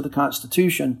framers of the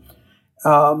Constitution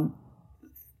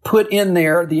put in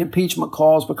there the impeachment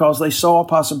clause because they saw a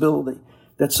possibility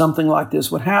that something like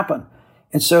this would happen.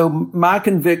 And so my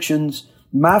convictions,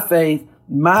 my faith,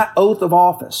 my oath of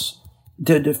office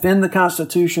to defend the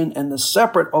Constitution and the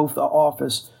separate oath of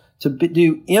office to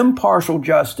do impartial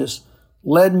justice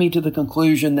led me to the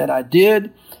conclusion that I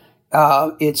did.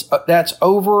 That's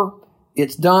over.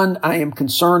 It's done. I am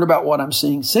concerned about what I'm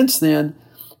seeing since then.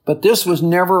 But this was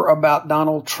never about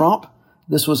Donald Trump.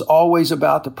 This was always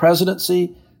about the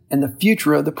presidency and the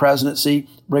future of the presidency,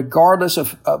 regardless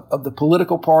of the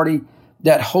political party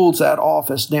that holds that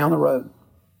office down the road.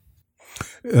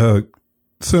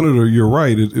 Senator, you're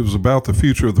right. It was about the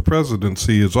future of the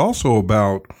presidency. It's also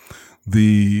about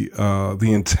the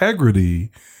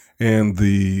integrity and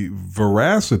the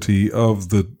veracity of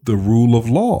the rule of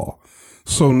law.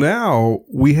 So now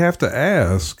we have to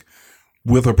ask,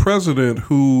 with a president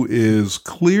who is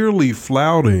clearly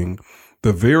flouting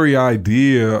the very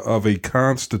idea of a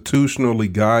constitutionally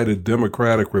guided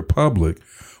democratic republic,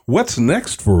 what's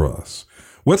next for us?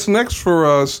 What's next for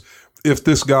us if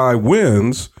this guy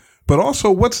wins, but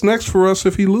also what's next for us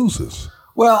if he loses?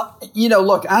 Well,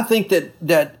 look, I think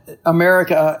that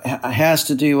America has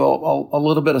to do a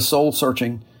little bit of soul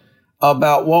searching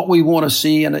about what we want to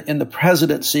see in the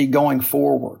presidency going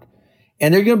forward.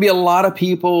 And there are going to be a lot of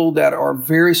people that are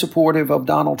very supportive of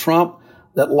Donald Trump,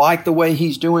 that like the way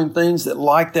he's doing things, that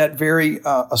like that very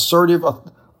assertive,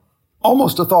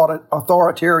 almost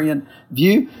authoritarian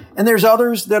view. And there's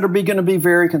others that are going to be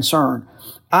very concerned.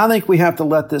 I think we have to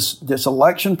let this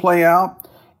election play out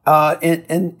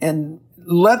and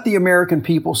let the American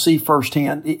people see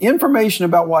firsthand. The information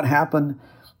about what happened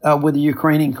with the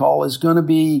Ukrainian call is going to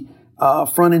be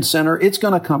front and center. It's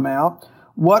going to come out.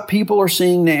 What people are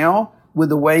seeing now with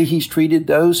the way he's treated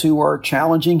those who are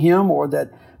challenging him or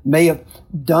that may have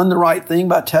done the right thing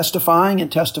by testifying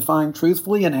and testifying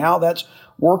truthfully, and how that's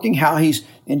working, how he's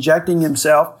injecting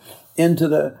himself into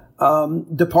the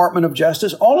Department of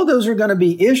Justice. All of those are going to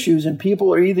be issues, and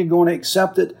people are either going to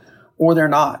accept it or they're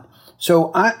not.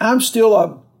 So I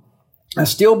still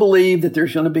believe that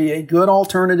there's going to be a good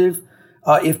alternative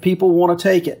if people want to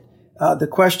take it. The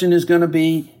question is going to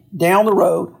be down the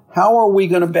road, how are we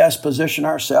going to best position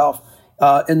ourselves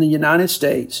in the United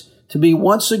States to be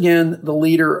once again the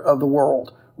leader of the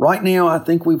world? Right now, I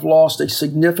think we've lost a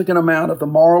significant amount of the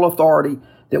moral authority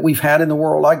that we've had in the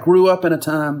world. I grew up in a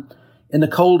time in the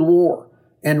Cold War,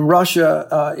 and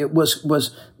Russia, it was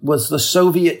the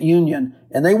Soviet Union,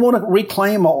 and they want to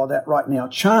reclaim all of that right now.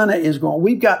 China is going,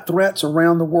 we've got threats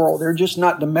around the world. They're just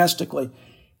not domestically.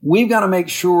 We've got to make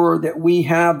sure that we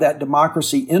have that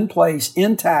democracy in place,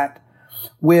 intact,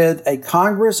 with a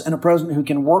Congress and a president who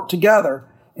can work together,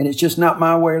 and it's just not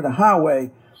my way or the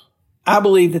highway. I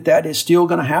believe that is still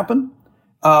going to happen.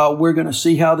 We're going to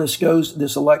see how this goes,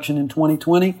 this election in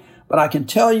 2020. But I can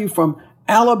tell you from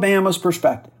Alabama's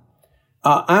perspective,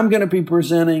 I'm going to be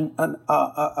presenting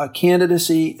a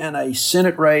candidacy and a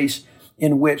Senate race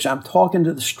in which I'm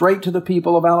talking straight to the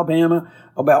people of Alabama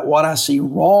about what I see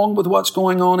wrong with what's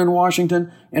going on in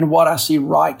Washington and what I see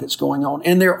right that's going on.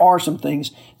 And there are some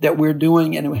things that we're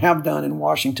doing and we have done in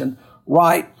Washington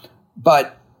right,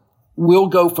 but we'll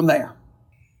go from there.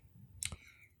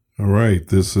 All right.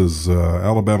 This is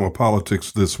Alabama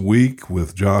Politics This Week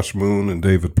with Josh Moon and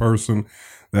David Person.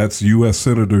 That's U.S.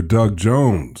 Senator Doug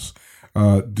Jones.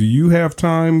 Do you have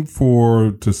time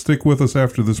to stick with us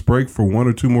after this break for one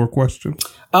or two more questions?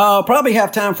 Probably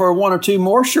have time for one or two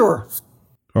more. Sure.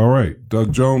 All right.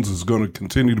 Doug Jones is going to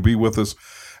continue to be with us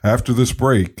after this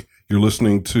break. You're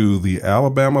listening to the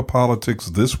Alabama Politics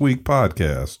This Week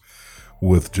podcast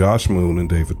with Josh Moon and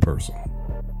David Person.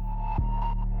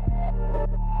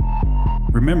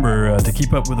 Remember, to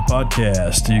keep up with the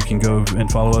podcast, you can go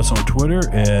and follow us on Twitter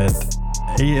at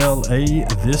ALA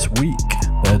This Week.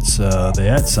 That's the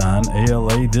 @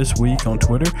 ALA This Week on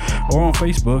Twitter, or on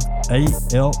Facebook,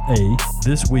 ALA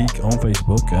This Week on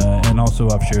Facebook. And also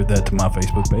I've shared that to my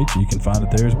Facebook page. You can find it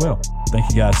there as well. Thank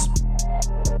you, guys.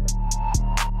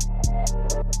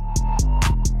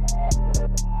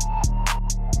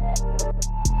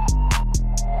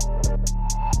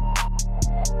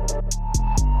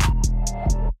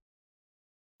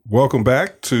 Welcome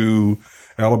back to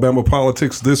Alabama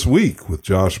Politics This Week with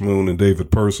Josh Moon and David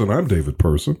Person. I'm David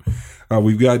Person.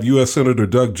 We've got U.S. Senator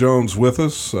Doug Jones with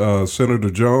us. Senator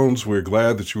Jones, we're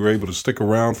glad that you were able to stick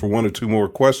around for one or two more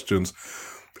questions.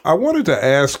 I wanted to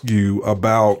ask you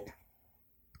about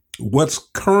what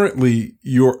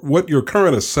your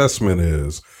current assessment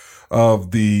is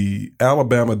of the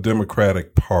Alabama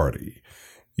Democratic Party.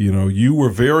 You know, you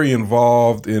were very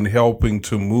involved in helping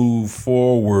to move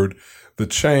forward the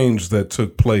change that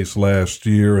took place last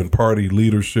year in party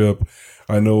leadership.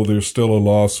 I know there's still a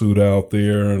lawsuit out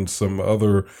there and some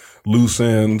other loose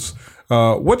ends.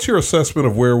 What's your assessment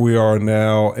of where we are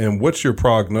now, and what's your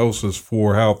prognosis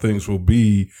for how things will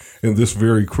be in this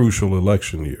very crucial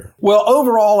election year? Well,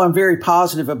 overall, I'm very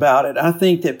positive about it. I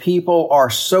think that people are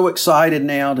so excited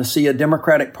now to see a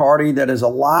Democratic Party that is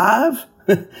alive,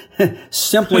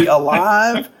 simply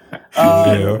alive.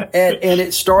 And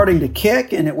it's starting to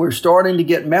kick, and we're starting to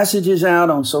get messages out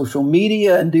on social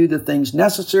media and do the things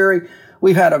necessary.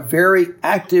 We've had a very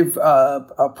active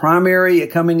primary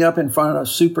coming up in front of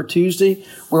Super Tuesday,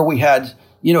 where we had,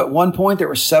 at one point there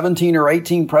were 17 or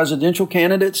 18 presidential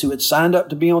candidates who had signed up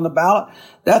to be on the ballot.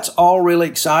 That's all really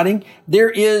exciting. There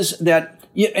is that.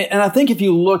 And I think if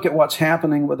you look at what's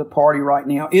happening with the party right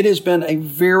now, it has been a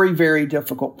very, very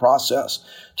difficult process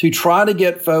to try to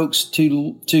get folks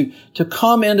to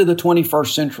come into the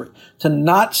 21st century, to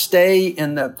not stay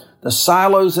in the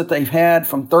silos that they've had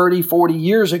from 30, 40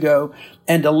 years ago,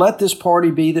 and to let this party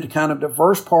be the kind of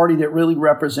diverse party that really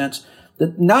represents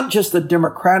not just the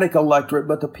Democratic electorate,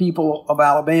 but the people of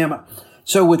Alabama.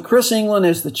 So with Chris England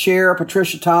as the chair,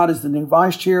 Patricia Todd as the new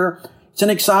vice chair, it's an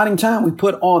exciting time. We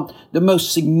put on the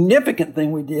most significant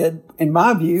thing we did, in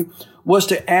my view, was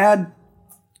to add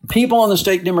people on the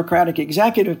state Democratic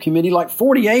Executive Committee, like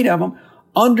 48 of them,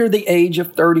 under the age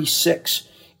of 36.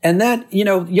 And that,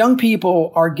 young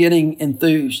people are getting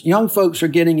enthused. Young folks are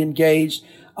getting engaged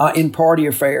in party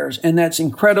affairs, and that's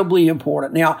incredibly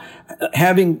important. Now,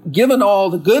 having given all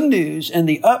the good news and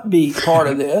the upbeat part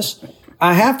of this,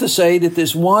 I have to say that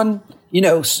this one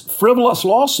frivolous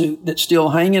lawsuit that's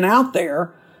still hanging out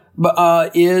there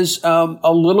is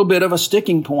a little bit of a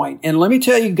sticking point. And let me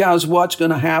tell you guys what's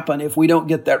going to happen if we don't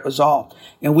get that resolved.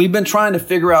 And we've been trying to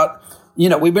figure out,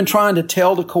 we've been trying to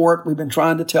tell the court, we've been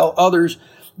trying to tell others,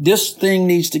 this thing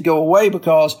needs to go away,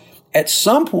 because at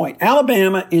some point,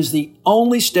 Alabama is the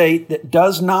only state that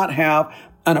does not have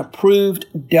an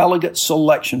approved delegate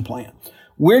selection plan.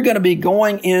 We're going to be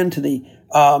going into the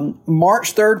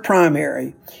March 3rd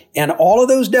primary, and all of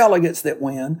those delegates that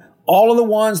win, all of the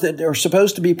ones that are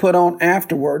supposed to be put on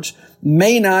afterwards,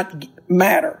 may not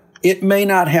matter. It may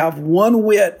not have one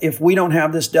whit if we don't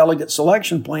have this delegate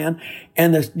selection plan,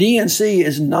 and the DNC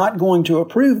is not going to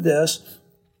approve this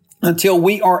until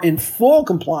we are in full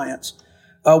compliance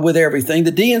with everything.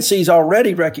 The DNC's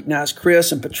already recognized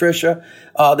Chris and Patricia.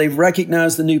 They've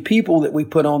recognized the new people that we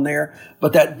put on there,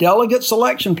 but that delegate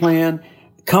selection plan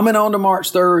coming on to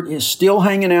March 3rd is still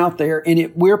hanging out there,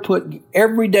 and we're put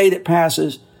every day that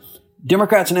passes,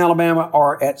 Democrats in Alabama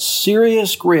are at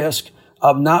serious risk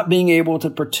of not being able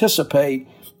to participate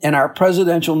in our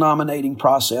presidential nominating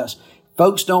process.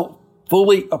 Folks don't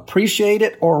fully appreciate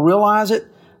it or realize it,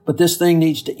 but this thing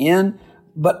needs to end.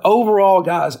 But overall,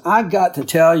 guys, I've got to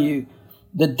tell you,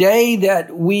 the day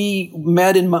that we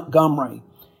met in Montgomery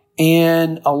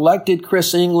and elected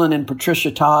Chris England and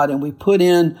Patricia Todd, and we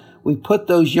put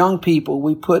those young people,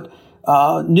 we put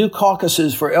new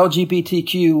caucuses for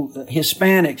LGBTQ,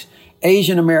 Hispanics,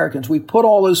 Asian Americans. We put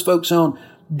all those folks on.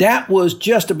 That was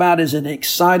just about as an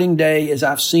exciting day as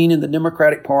I've seen in the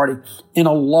Democratic Party in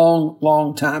a long,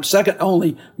 long time. Second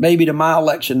only maybe to my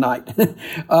election night.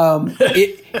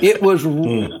 It was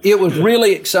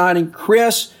really exciting.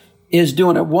 Chris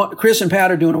and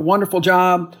Pat are doing a wonderful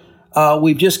job.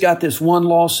 We've just got this one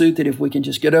lawsuit that if we can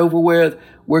just get over with,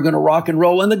 we're going to rock and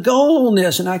roll. And the goal on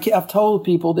this, and I've told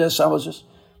people this, I was just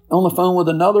on the phone with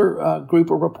another group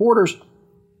of reporters.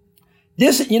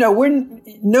 This,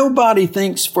 nobody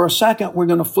thinks for a second we're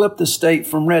going to flip the state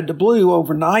from red to blue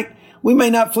overnight. We may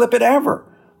not flip it ever.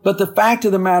 But the fact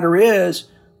of the matter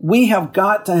is, we have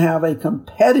got to have a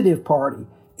competitive party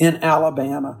in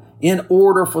Alabama in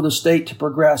order for the state to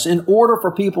progress, in order for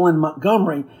people in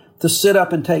Montgomery to sit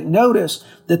up and take notice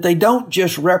that they don't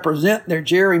just represent their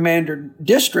gerrymandered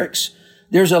districts.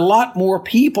 There's a lot more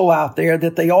people out there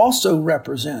that they also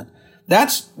represent.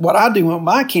 That's what I do on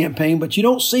my campaign, but you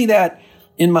don't see that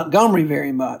in Montgomery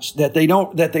very much, that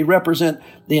they represent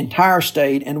the entire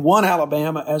state and one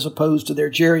Alabama as opposed to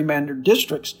their gerrymandered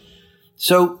districts.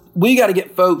 So we got to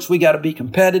get folks, we got to be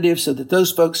competitive so that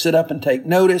those folks sit up and take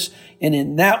notice. And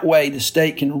in that way, the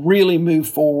state can really move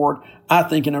forward, I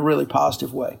think, in a really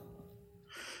positive way.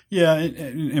 Yeah,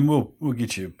 and we'll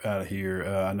get you out of here.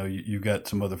 I know you got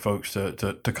some other folks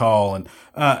to call, and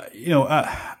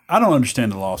I don't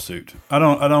understand the lawsuit.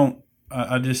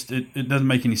 I just it doesn't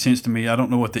make any sense to me. I don't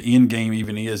know what the end game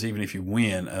even is, even if you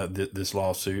win this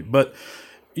lawsuit. But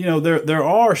there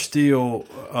are still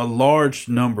a large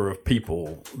number of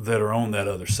people that are on that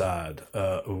other side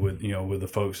with the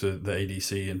folks at the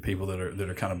ADC and people that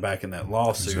are kind of backing that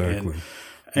lawsuit. Exactly.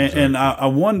 And I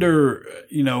wonder,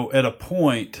 at a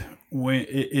point when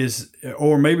it is,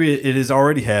 or maybe it has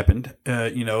already happened,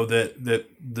 that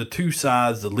the two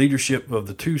sides, the leadership of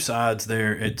the two sides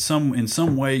there in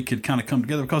some way could kind of come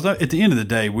together, because at the end of the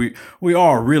day, we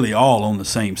are really all on the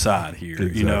same side here.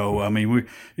 Exactly. I mean,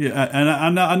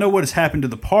 I know what has happened to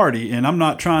the party, and I'm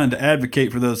not trying to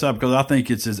advocate for the other side, because I think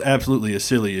it's absolutely as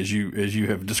silly as you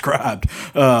have described.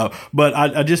 But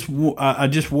I just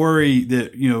worry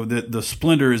that that the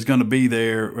splinter is going to be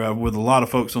there with a lot of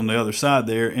folks on the other side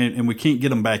there, and we can't get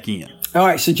them back in. All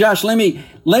right, so Josh, let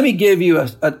me give you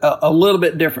a little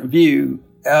bit different view.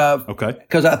 Okay.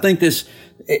 Because I think this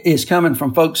is coming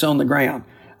from folks on the ground.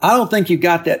 I don't think you've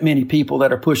got that many people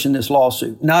that are pushing this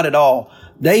lawsuit. Not at all.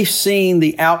 They've seen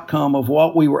the outcome of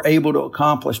what we were able to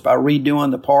accomplish by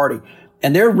redoing the party,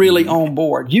 and they're really on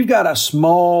board. You've got a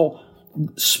small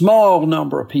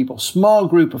number of people, small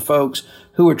group of folks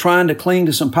who are trying to cling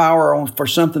to some power for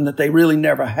something that they really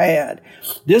never had.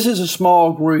 This is a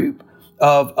small group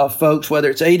of folks,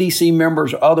 whether it's ADC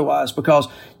members or otherwise, because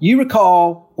you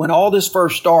recall when all this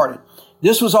first started,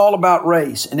 this was all about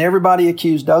race, and everybody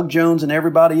accused Doug Jones and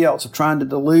everybody else of trying to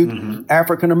dilute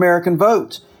African-American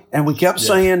votes. And we kept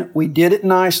saying, we did it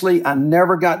nicely. I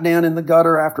never got down in the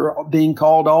gutter after being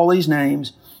called all these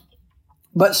names,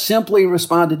 but simply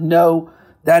responded, no,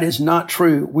 that is not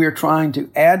true. We're trying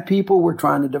to add people. We're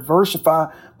trying to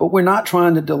diversify, but we're not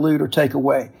trying to dilute or take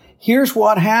away. Here's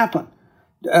what happened.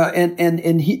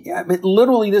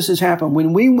 Literally this has happened.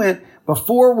 When we went,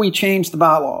 before we changed the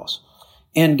bylaws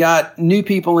and got new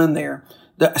people in there,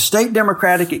 the State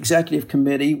Democratic Executive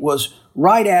Committee was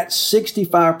right at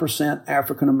 65%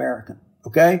 African American.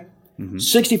 Okay?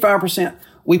 65%.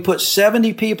 We put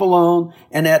 70 people on,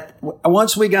 and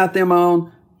once we got them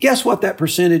on, guess what that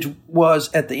percentage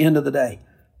was at the end of the day?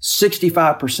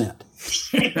 65%.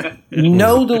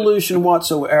 No dilution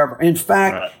whatsoever. In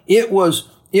fact, it was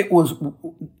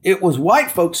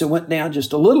white folks that went down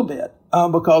just a little bit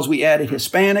because we added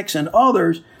Hispanics and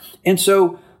others. And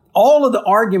so all of the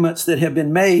arguments that have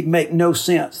been made make no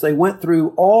sense. They went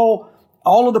through all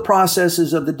of the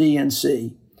processes of the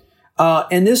DNC.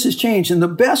 And this has changed. And the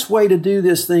best way to do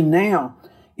this thing now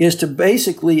is to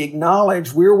basically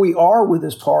acknowledge where we are with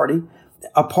this party,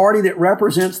 a party that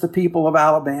represents the people of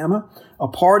Alabama, a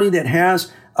party that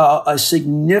has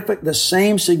the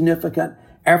same significant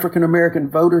African-American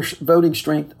voting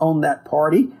strength on that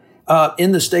party,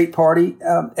 in the state party,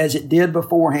 as it did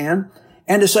beforehand,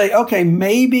 and to say, okay,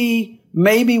 maybe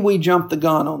we jumped the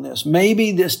gun on this.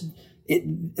 Maybe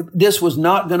this was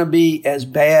not going to be as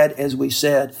bad as we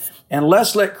said. And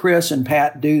let's let Chris and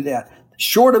Pat do that.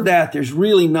 Short of that, there's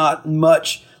really not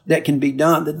much that can be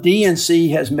done. The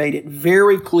DNC has made it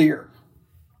very clear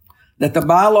that the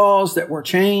bylaws that were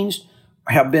changed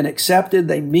have been accepted.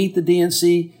 They meet the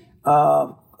DNC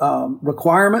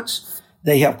requirements.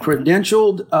 They have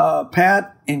credentialed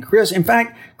Pat and Chris. In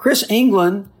fact, Chris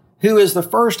England, who is the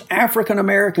first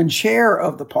African-American chair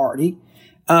of the party,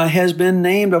 has been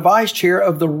named a vice chair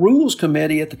of the Rules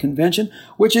Committee at the convention,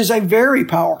 which is a very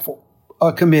powerful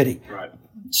committee. Right.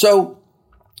 So,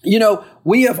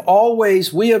 we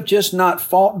have just not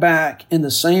fought back in the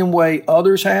same way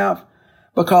others have,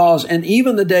 and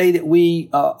even the day that we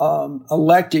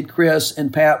elected Chris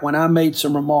and Pat, when I made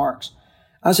some remarks,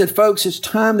 I said, folks, it's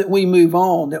time that we move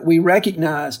on, that we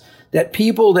recognize that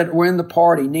people that were in the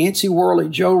party, Nancy Worley,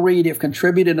 Joe Reed, have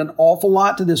contributed an awful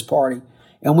lot to this party.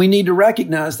 And we need to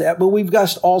recognize that, but we've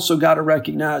also got to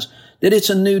recognize that it's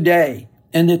a new day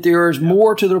and that there is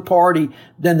more to the party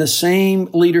than the same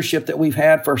leadership that we've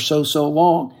had for so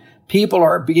long. People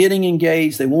are getting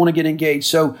engaged. They want to get engaged.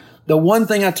 So the one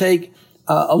thing I take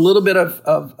a little bit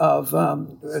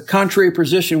of contrary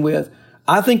position with,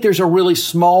 I think there's a really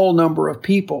small number of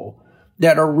people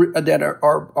that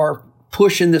are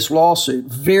pushing this lawsuit.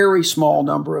 Very small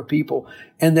number of people,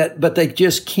 but they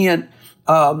just can't.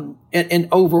 And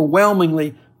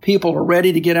overwhelmingly, people are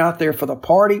ready to get out there for the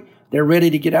party. They're ready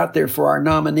to get out there for our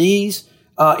nominees,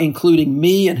 including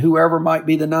me and whoever might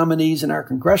be the nominees in our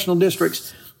congressional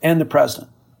districts and the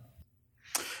president.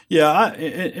 Yeah,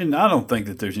 and I don't think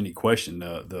that there's any question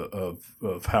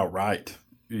of how right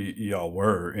y'all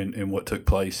were in what took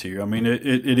place here. I mean,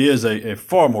 it is a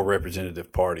far more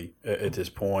representative party at this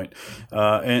point,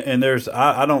 and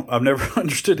I've never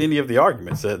understood any of the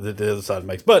arguments that the other side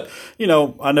makes. But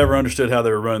I never understood how they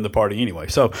were running the party anyway.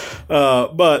 So,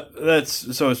 but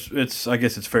it's I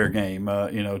guess it's fair game,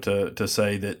 to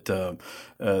say that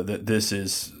that this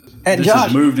is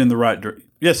moved in the right direction.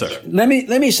 Yes, sir. Let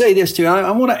me say this too.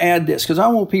 I want to add this because I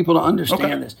want people to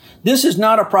understand this. This is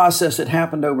not a process that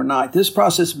happened overnight. This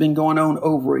process has been going on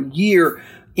over a year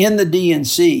in the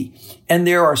DNC. And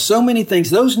there are so many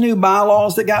things. Those new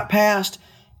bylaws that got passed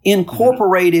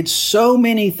incorporated so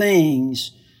many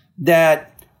things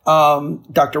that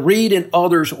Dr. Reed and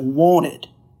others wanted.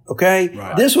 Okay.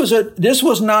 Right. This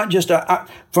was not just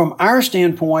from our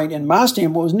standpoint and my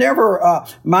standpoint, it was never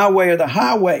my way or the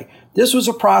highway. This was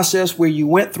a process where you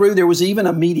went through, there was even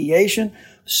a mediation,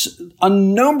 a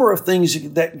number of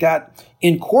things that got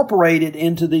incorporated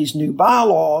into these new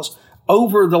bylaws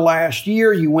over the last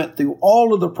year. You went through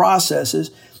all of the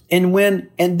processes. And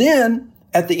then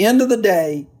at the end of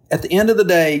the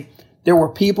day, there were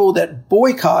people that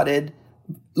boycotted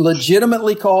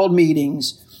legitimately called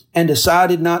meetings and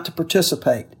decided not to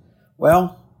participate.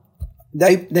 Well,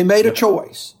 they made a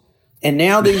choice. And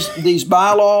now these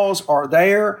bylaws are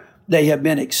there. They have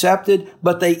been accepted,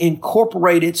 but they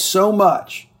incorporated so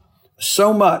much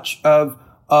of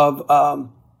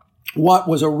what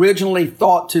was originally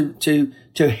thought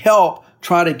to help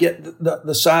try to get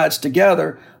the sides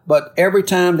together. But every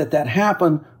time that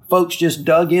happened, folks just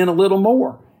dug in a little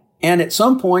more. And at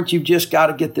some point, you've just got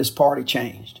to get this party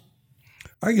changed.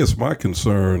 I guess my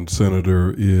concern,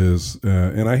 Senator, is,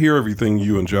 and I hear everything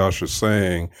you and Josh are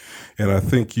saying, and I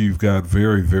think you've got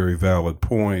very, very valid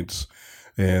points.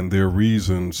 And there are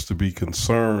reasons to be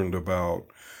concerned about,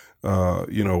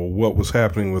 what was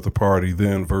happening with the party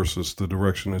then versus the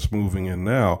direction it's moving in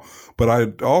now. But I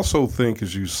also think,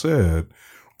 as you said,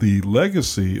 the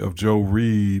legacy of Joe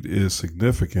Reed is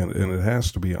significant and it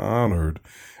has to be honored.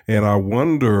 And I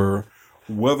wonder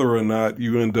whether or not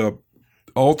you end up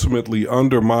ultimately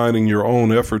undermining your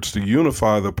own efforts to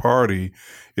unify the party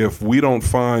if we don't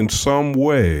find some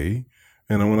way.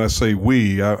 And when I say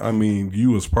we, I mean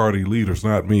you as party leaders,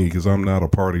 not me, because I'm not a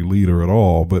party leader at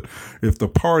all. But if the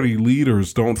party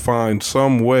leaders don't find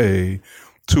some way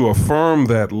to affirm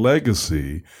that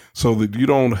legacy so that you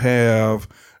don't have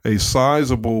a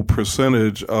sizable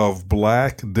percentage of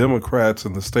black Democrats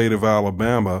in the state of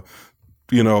Alabama,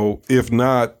 if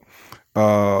not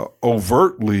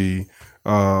overtly,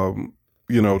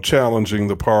 challenging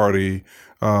the party,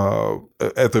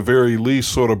 at the very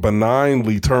least, sort of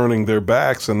benignly turning their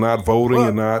backs and not voting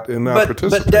and not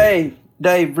participating. But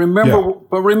Dave,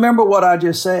 remember what I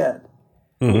just said.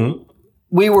 Mm-hmm.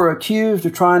 We were accused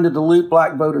of trying to dilute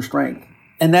black voter strength,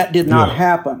 and that did not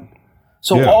happen.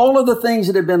 So all of the things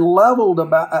that have been leveled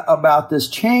about this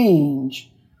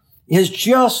change is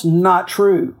just not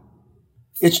true.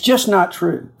 It's just not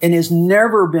true, and has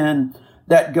never been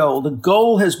that goal. The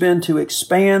goal has been to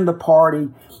expand the party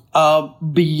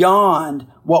beyond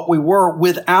what we were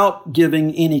without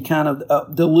giving any kind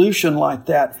of dilution like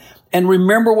that. And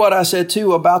remember what I said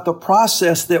too about the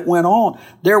process that went on.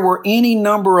 There were any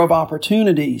number of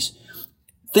opportunities,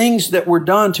 things that were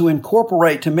done to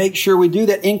incorporate, to make sure we do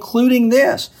that, including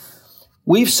this.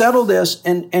 We've settled this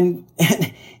and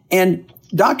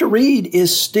Dr. Reed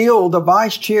is still the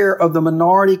vice chair of the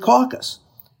minority caucus.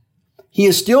 He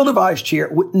is still the vice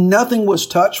chair. Nothing was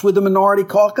touched with the minority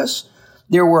caucus.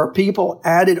 There were people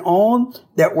added on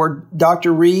that were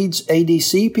Dr. Reed's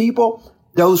ADC people.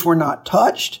 Those were not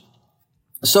touched.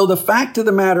 So the fact of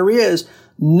the matter is,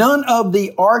 none of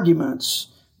the arguments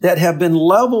that have been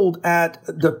leveled at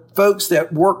the folks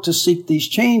that work to seek these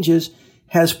changes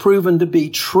has proven to be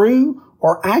true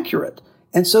or accurate.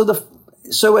 And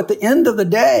so at the end of the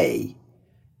day,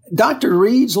 Dr.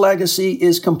 Reed's legacy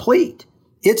is complete.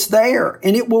 It's there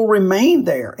and it will remain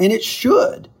there, and it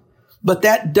should. But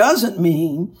that doesn't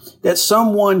mean that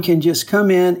someone can just come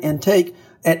in and take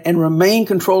and remain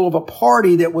control of a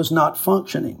party that was not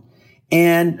functioning.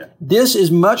 And this is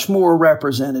much more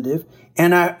representative.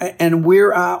 And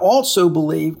I also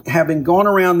believe, having gone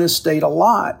around this state a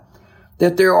lot,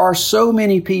 that there are so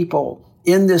many people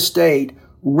in this state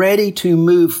ready to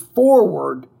move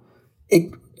forward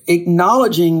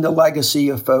acknowledging the legacy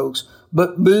of folks,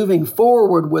 but moving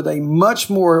forward with a much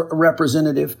more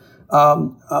representative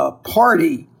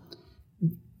party.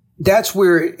 That's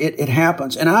where it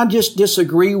happens. And I just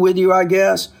disagree with you, I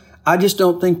guess. I just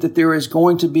don't think that there is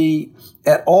going to be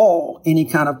at all any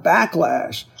kind of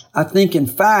backlash. I think, in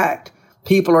fact,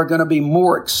 people are going to be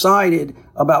more excited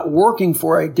about working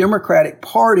for a Democratic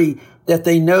Party that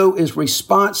they know is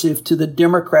responsive to the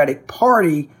Democratic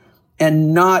Party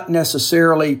and not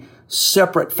necessarily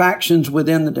separate factions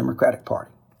within the Democratic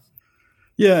Party.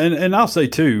 Yeah, and I'll say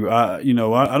too, I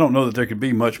don't know that there could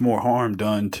be much more harm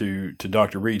done to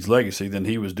Dr. Reed's legacy than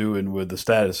he was doing with the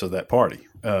status of that party.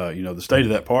 The state of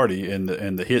that party and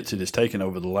the hits it has taken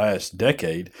over the last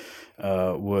decade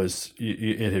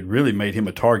it had really made him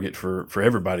a target for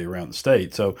everybody around the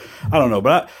state. So I don't know,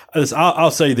 but I'll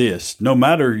say this: no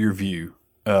matter your view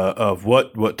of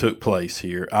what took place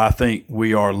here, I think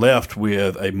we are left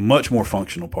with a much more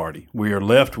functional party. We are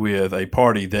left with a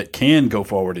party that can go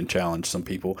forward and challenge some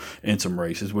people in some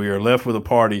races. We are left with a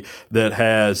party that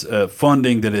has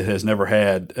funding that it has never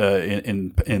had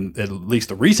in at least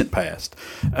the recent past,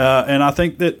 and I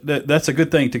think that's a good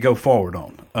thing to go forward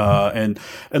on. And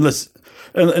listen,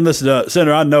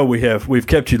 Senator, I know we've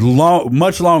kept you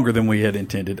much longer than we had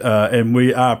intended, and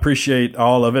I appreciate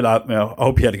all of it. I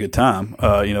hope you had a good time.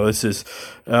 This is,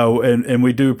 and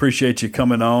we do appreciate you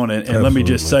coming on. And let me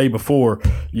just say before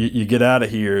you get out of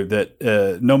here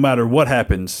that no matter what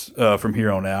happens from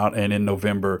here on out, and in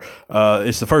November,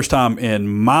 it's the first time in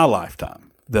my lifetime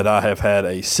that I have had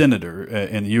a senator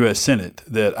in the U.S. Senate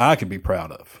that I could be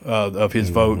proud of his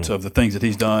votes, of the things that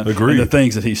he's done, and the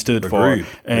things that he stood for.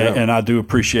 And I do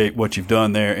appreciate what you've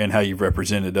done there and how you've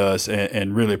represented us,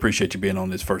 and really appreciate you being on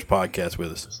this first podcast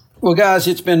with us. Well, guys,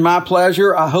 it's been my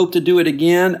pleasure. I hope to do it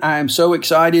again. I am so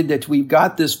excited that we've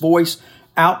got this voice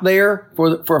out there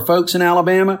for folks in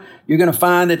Alabama. You're going to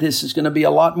find that this is going to be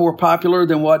a lot more popular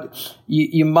than what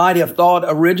you might have thought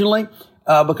originally.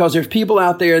 Because there's people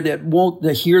out there that want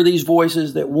to hear these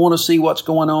voices, that want to see what's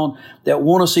going on, that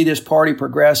want to see this party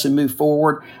progress and move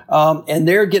forward. And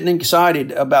they're getting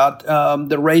excited about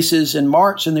the races in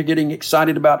March, and they're getting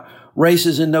excited about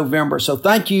races in November. So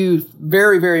thank you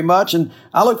very, very much, and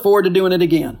I look forward to doing it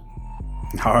again.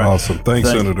 All right. Awesome. Thanks,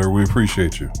 Senator. We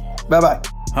appreciate you. Bye-bye.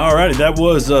 All righty, that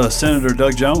was Senator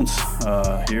Doug Jones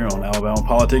here on Alabama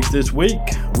Politics This Week.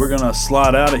 We're going to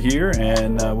slide out of here,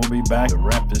 and we'll be back to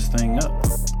wrap this thing up.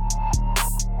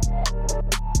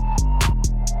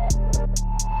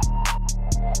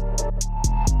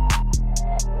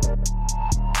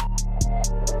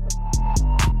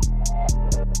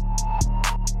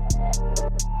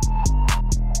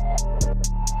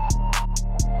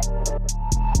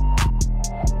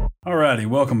 Alrighty,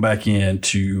 welcome back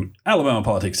into Alabama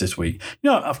Politics This Week.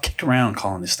 I've kicked around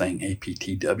calling this thing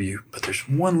APTW, but there's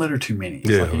one letter too many.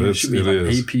 It should be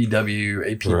APW,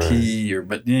 APT, right.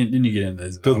 But then you get into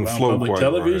this. Doesn't flow Public quite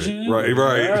Television, right.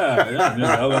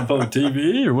 Alabama Public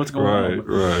TV, or what's going on?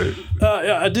 Right.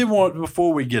 I did want,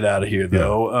 before we get out of here,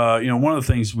 though, one of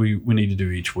the things we need to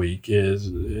do each week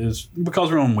is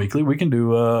because we're on weekly, we can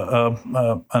do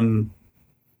a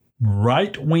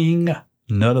right-wing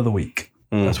nut of the week.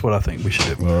 That's what I think we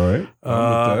should do. All right.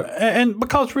 And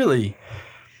because really,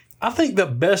 I think the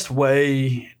best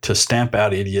way to stamp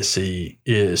out idiocy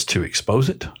is to expose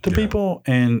it to people,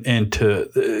 and to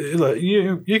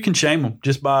you can shame them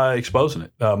just by exposing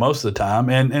it most of the time,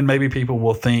 and maybe people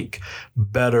will think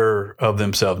better of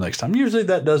themselves next time. Usually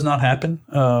that does not happen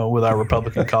with our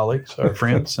Republican colleagues, our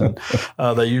friends, and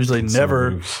they usually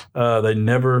never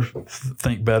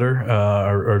think better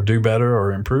or do better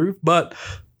or improve, but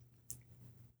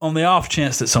on the off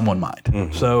chance that someone might.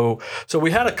 Mm-hmm. So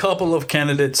we had a couple of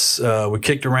candidates. We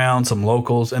kicked around some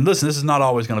locals. And listen, this is not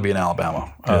always going to be an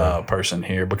Alabama person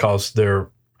here, because they're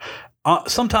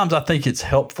sometimes I think it's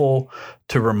helpful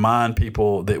to remind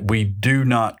people that we do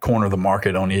not corner the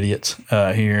market on idiots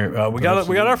here. We got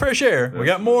our fair share. We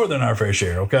got more than our fair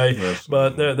share, okay?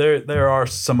 But there are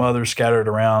some others scattered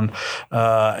around.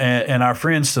 And our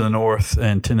friends to the north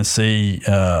in Tennessee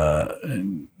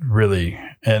really,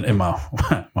 and my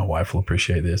wife will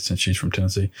appreciate this since she's from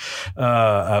Tennessee.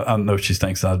 I know she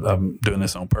thinks I'm doing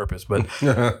this on purpose, but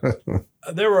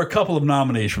there were a couple of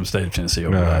nominees from the state of Tennessee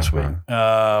over the last week.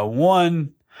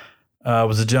 One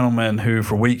was a gentleman who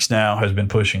for weeks now has been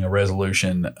pushing a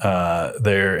resolution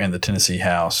there in the Tennessee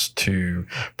House to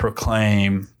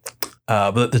proclaim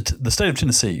that the state of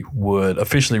Tennessee would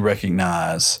officially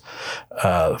recognize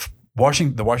the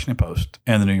Washington Post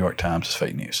and the New York Times as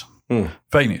fake news.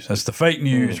 Fake news. That's the fake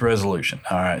news resolution.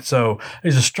 All right. So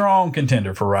he's a strong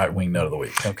contender for right wing nut of the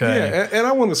week. Okay. Yeah, and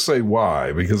I want to say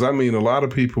why, because I mean, a lot of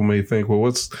people may think, well,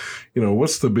 what's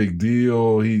the big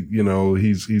deal?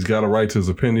 He's got a right to his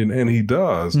opinion, and he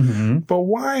does. Mm-hmm. But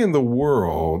why in the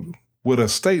world would a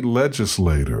state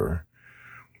legislator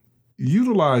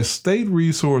utilize state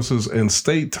resources and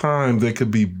state time that could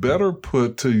be better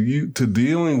put to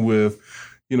dealing with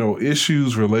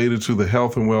issues related to the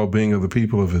health and well-being of the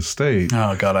people of his state?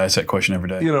 Oh God, I ask that question every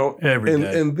day. Every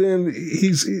day. And then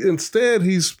he's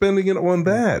spending it on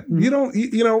that.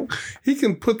 He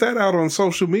can put that out on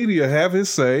social media, have his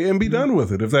say, and be done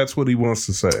with it if that's what he wants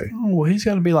to say. Oh, well, he's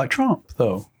got to be like Trump,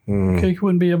 though. Okay, you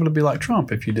wouldn't be able to be like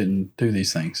Trump if you didn't do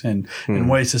these things and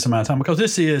waste this amount of time. Because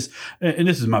this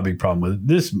is my big problem with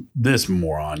it. This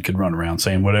moron could run around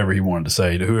saying whatever he wanted to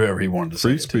say to whoever he wanted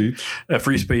to say.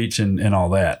 Free speech and all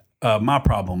that.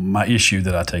 My issue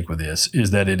that I take with this is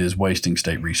that it is wasting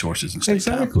state resources and state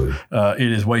time.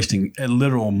 It is wasting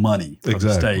literal money for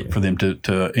the state for them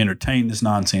to entertain this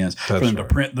nonsense, for them to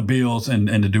print the bills and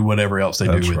to do whatever else they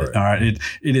do with it. All right.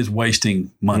 It is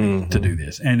wasting money to do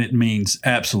this. And it means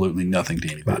absolutely nothing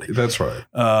to anybody. That's right.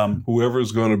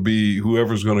 Whoever's going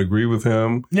to agree with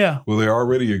him. Yeah. Well, they're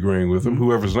already agreeing with him.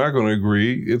 Whoever's not going to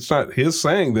agree, it's not his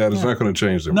saying that is not going to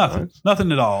change their minds.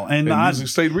 Nothing at all. And using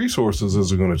state resources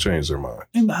isn't going to change their mind.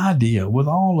 And the idea with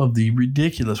all of the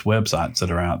ridiculous websites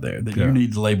that are out there that you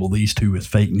need to label these two as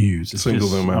fake news. Single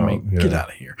them out. Get out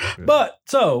of here. Yeah. But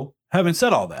so, having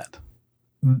said all that,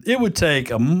 it would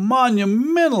take a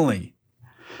monumentally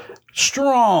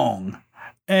strong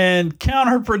and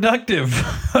counterproductive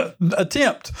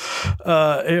attempt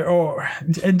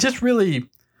and just really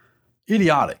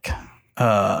idiotic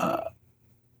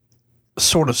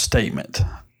sort of statement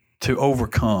to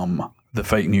overcome the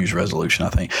fake news resolution, I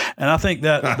think. And I think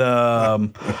that do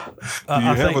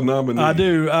you have a nominee? I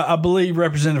do. I believe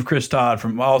Representative Chris Todd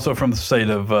from the state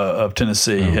of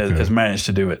Tennessee has managed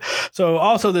to do it. So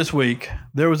also this week,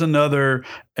 there was another,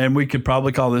 and we could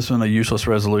probably call this one a useless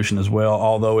resolution as well,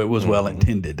 although it was well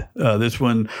intended. This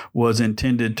one was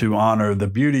intended to honor the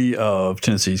beauty of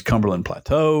Tennessee's Cumberland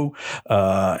Plateau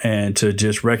and to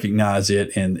just recognize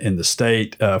it in the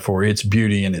state for its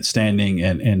beauty and its standing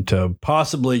and to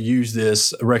possibly use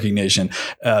this recognition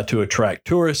to attract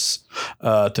tourists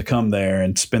to come there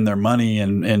and spend their money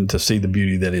and to see the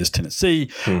beauty that is Tennessee.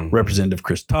 Representative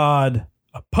Chris Todd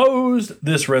opposed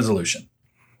this resolution.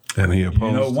 And he opposed it.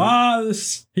 You know why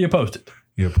he opposed it?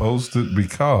 He opposed it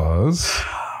because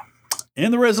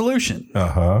in the resolution,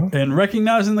 in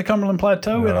recognizing the Cumberland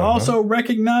Plateau, it also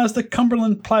recognized the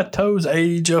Cumberland Plateau's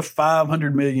age of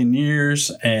 500 million years.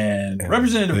 And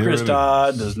Representative Chris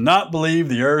Todd does not believe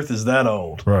the earth is that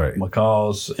old. Right.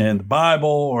 Because in the Bible,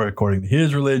 or according to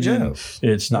his religion,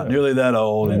 it's not nearly that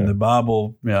old. In the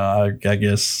Bible, I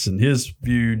guess in his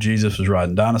view, Jesus was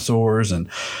riding dinosaurs, and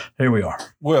here we are.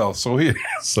 Well, so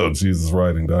Jesus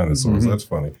riding dinosaurs. That's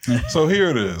funny. So here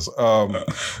it is.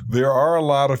 There are a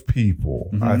lot of people,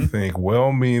 I think,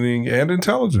 well-meaning and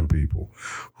intelligent people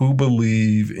who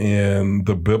believe in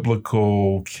the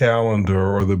biblical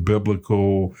calendar or the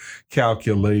biblical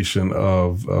calculation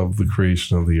of the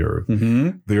creation of the earth.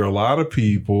 There are a lot of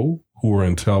people who are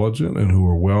intelligent and who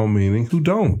are well-meaning who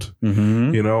don't.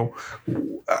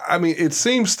 I mean, it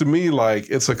seems to me like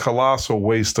it's a colossal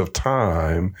waste of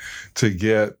time to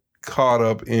get caught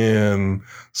up in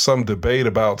some debate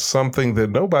about something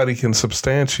that nobody can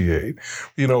substantiate.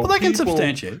 Well, they can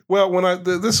substantiate. Well,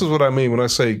 this is what I mean when I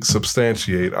say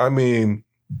substantiate. I mean,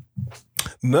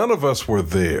 none of us were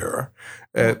there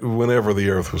at whenever the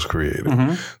earth was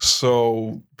created.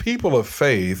 So people of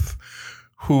faith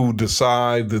who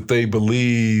decide that they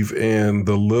believe in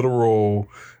the literal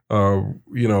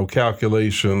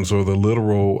calculations or the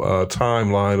literal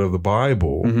timeline of the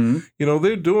Bible,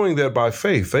 they're doing that by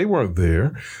faith. They weren't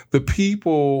there. The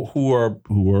people who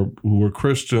are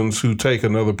Christians who take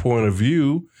another point of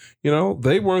view,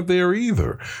 they weren't there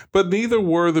either. But neither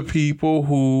were the people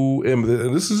who, and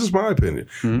this is just my opinion,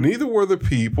 neither were the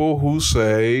people who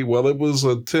say, well, it was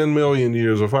 10 million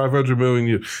years or 500 million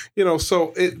years.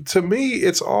 So to me,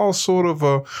 it's all sort of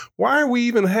why are we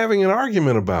even having an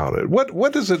argument about it?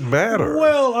 What does it matter?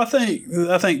 Well, I think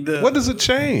what does it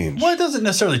change? Well, it doesn't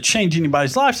necessarily change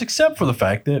anybody's lives, except for the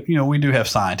fact that we do have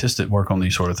scientists that work on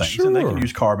these sort of things, and they can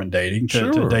use carbon dating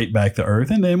to date back the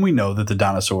Earth, and then we know that the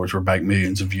dinosaurs were back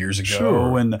millions of years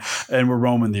ago, and were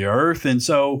roaming the Earth, and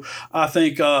so I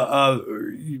think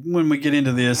when we get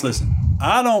into this, listen,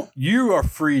 you are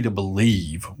free to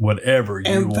believe whatever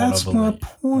you want to believe. And that's my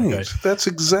point. Okay? That's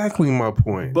exactly my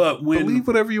point. But believe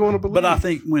whatever you want to believe. But I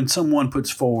think when someone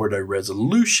puts forward a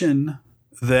resolution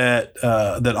that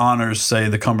honors, say,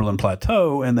 the Cumberland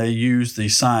Plateau, and they use the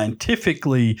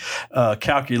scientifically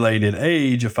calculated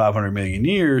age of 500 million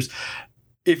years.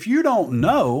 If you don't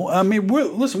know, I mean,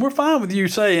 we're fine with you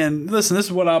saying, listen, this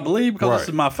is what I believe because this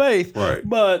is my faith. Right.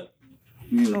 But,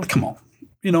 come on.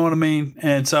 You know what I mean?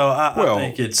 And so I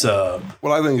think it's... Well,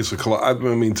 I think it's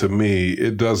to me,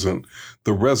 it doesn't...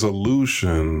 The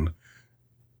resolution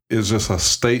is just a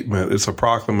statement. It's a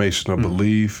proclamation of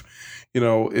belief.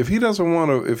 If he doesn't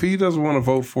want to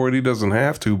vote for it, he doesn't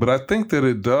have to. But I think that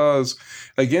it does.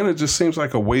 Again, it just seems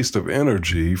like a waste of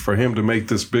energy for him to make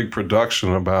this big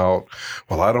production about,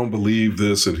 well, I don't believe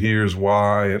this and here's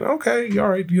why. And okay, all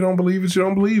right, you don't believe it, you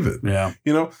don't believe it. Yeah.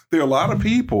 There are a lot of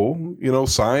people,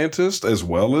 scientists as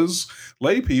well as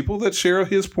lay people that share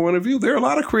his point of view. There are a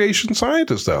lot of creation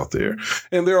scientists out there.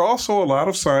 And there are also a lot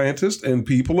of scientists and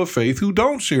people of faith who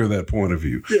don't share that point of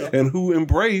view and who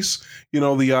embrace,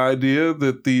 the idea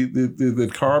that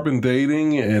that carbon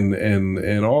dating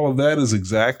and all of that is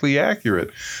exactly accurate.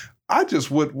 I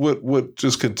just what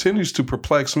just continues to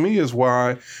perplex me is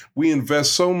why we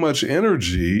invest so much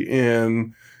energy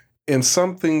in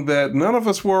something that none of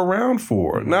us were around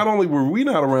for. Not only were we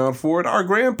not around for it, our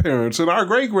grandparents and our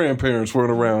great grandparents weren't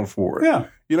around for it. Yeah.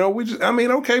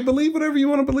 Okay, believe whatever you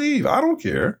want to believe. I don't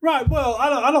care. Right. Well,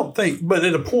 I don't think, but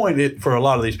at a point, for a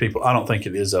lot of these people, I don't think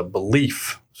it is a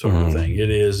belief sort of thing. It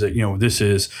is that, this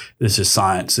is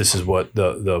science. This is what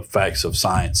the facts of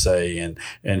science say, and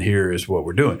here is what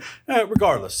we're doing.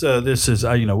 Regardless, this is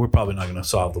we're probably not going to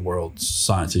solve the world's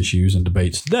science issues and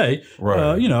debates today.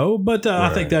 Right. But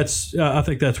I think that's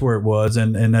where it was,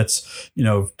 and that's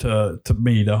to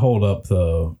me to hold up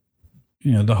the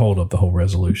whole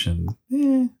resolution.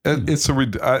 And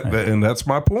that's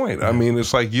my point. I mean,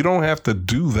 it's like you don't have to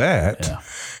do that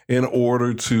in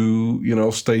order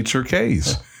to, state your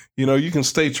case. You can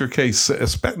state your case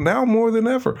now more than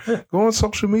ever. Go on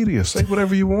social media, say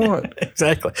whatever you want.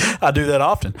 Exactly. I do that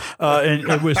often.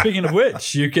 And speaking of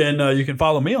which, you can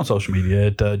follow me on social media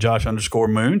at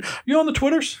Josh_Moon. You on the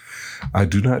Twitters? I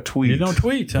do not tweet. You don't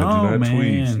tweet? I do not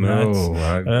tweet. No.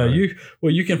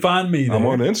 You can find me there. I'm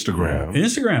on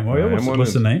Instagram. Well,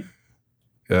 what's the name?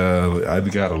 I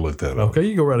got to look that up. Okay,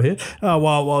 you go right ahead.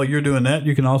 While you're doing that,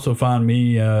 you can also find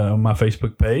me on my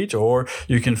Facebook page, or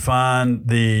you can find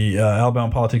the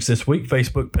Alabama Politics This Week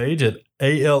Facebook page at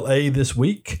ALA This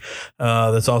Week.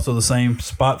 That's also the same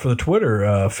spot for the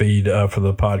Twitter feed for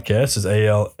the podcast is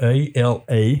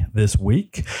ALA This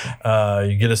Week.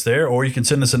 You get us there, or you can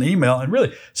send us an email. And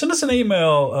really, send us an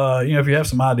email, if you have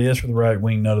some ideas for the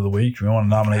right-wing nut of the week, if you want to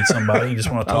nominate somebody, you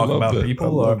just want to talk about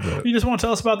people, or you just want to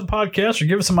tell us about the podcast, or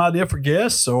give us some idea for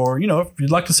guests, or, if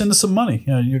you'd like to send us some money,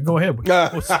 you go ahead.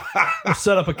 We'll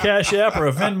set up a Cash App or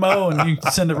a Venmo, and you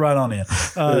can send it right on in.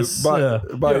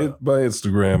 My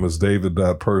Instagram is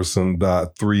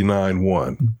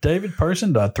David.person.391.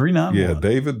 David.person.391. Yeah,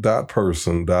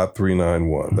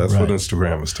 David.person.391. That's what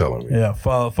Instagram is telling me. Yeah,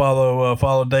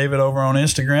 follow David over on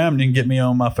Instagram, and you can get me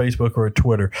on my Facebook or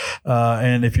Twitter.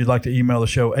 And if you'd like to email the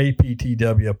show,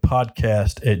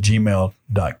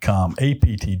 aptwpodcast@gmail.com.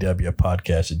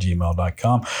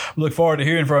 aptwpodcast@gmail.com. Look forward to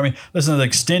hearing from you. Listen to the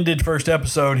extended first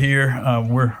episode here.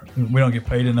 We don't get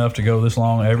paid enough to go this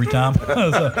long every time.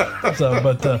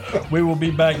 But we will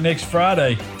be back next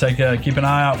Friday. Keep an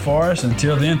eye out for us.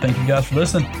 Until then, thank you guys for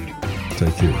listening.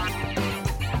 Take care.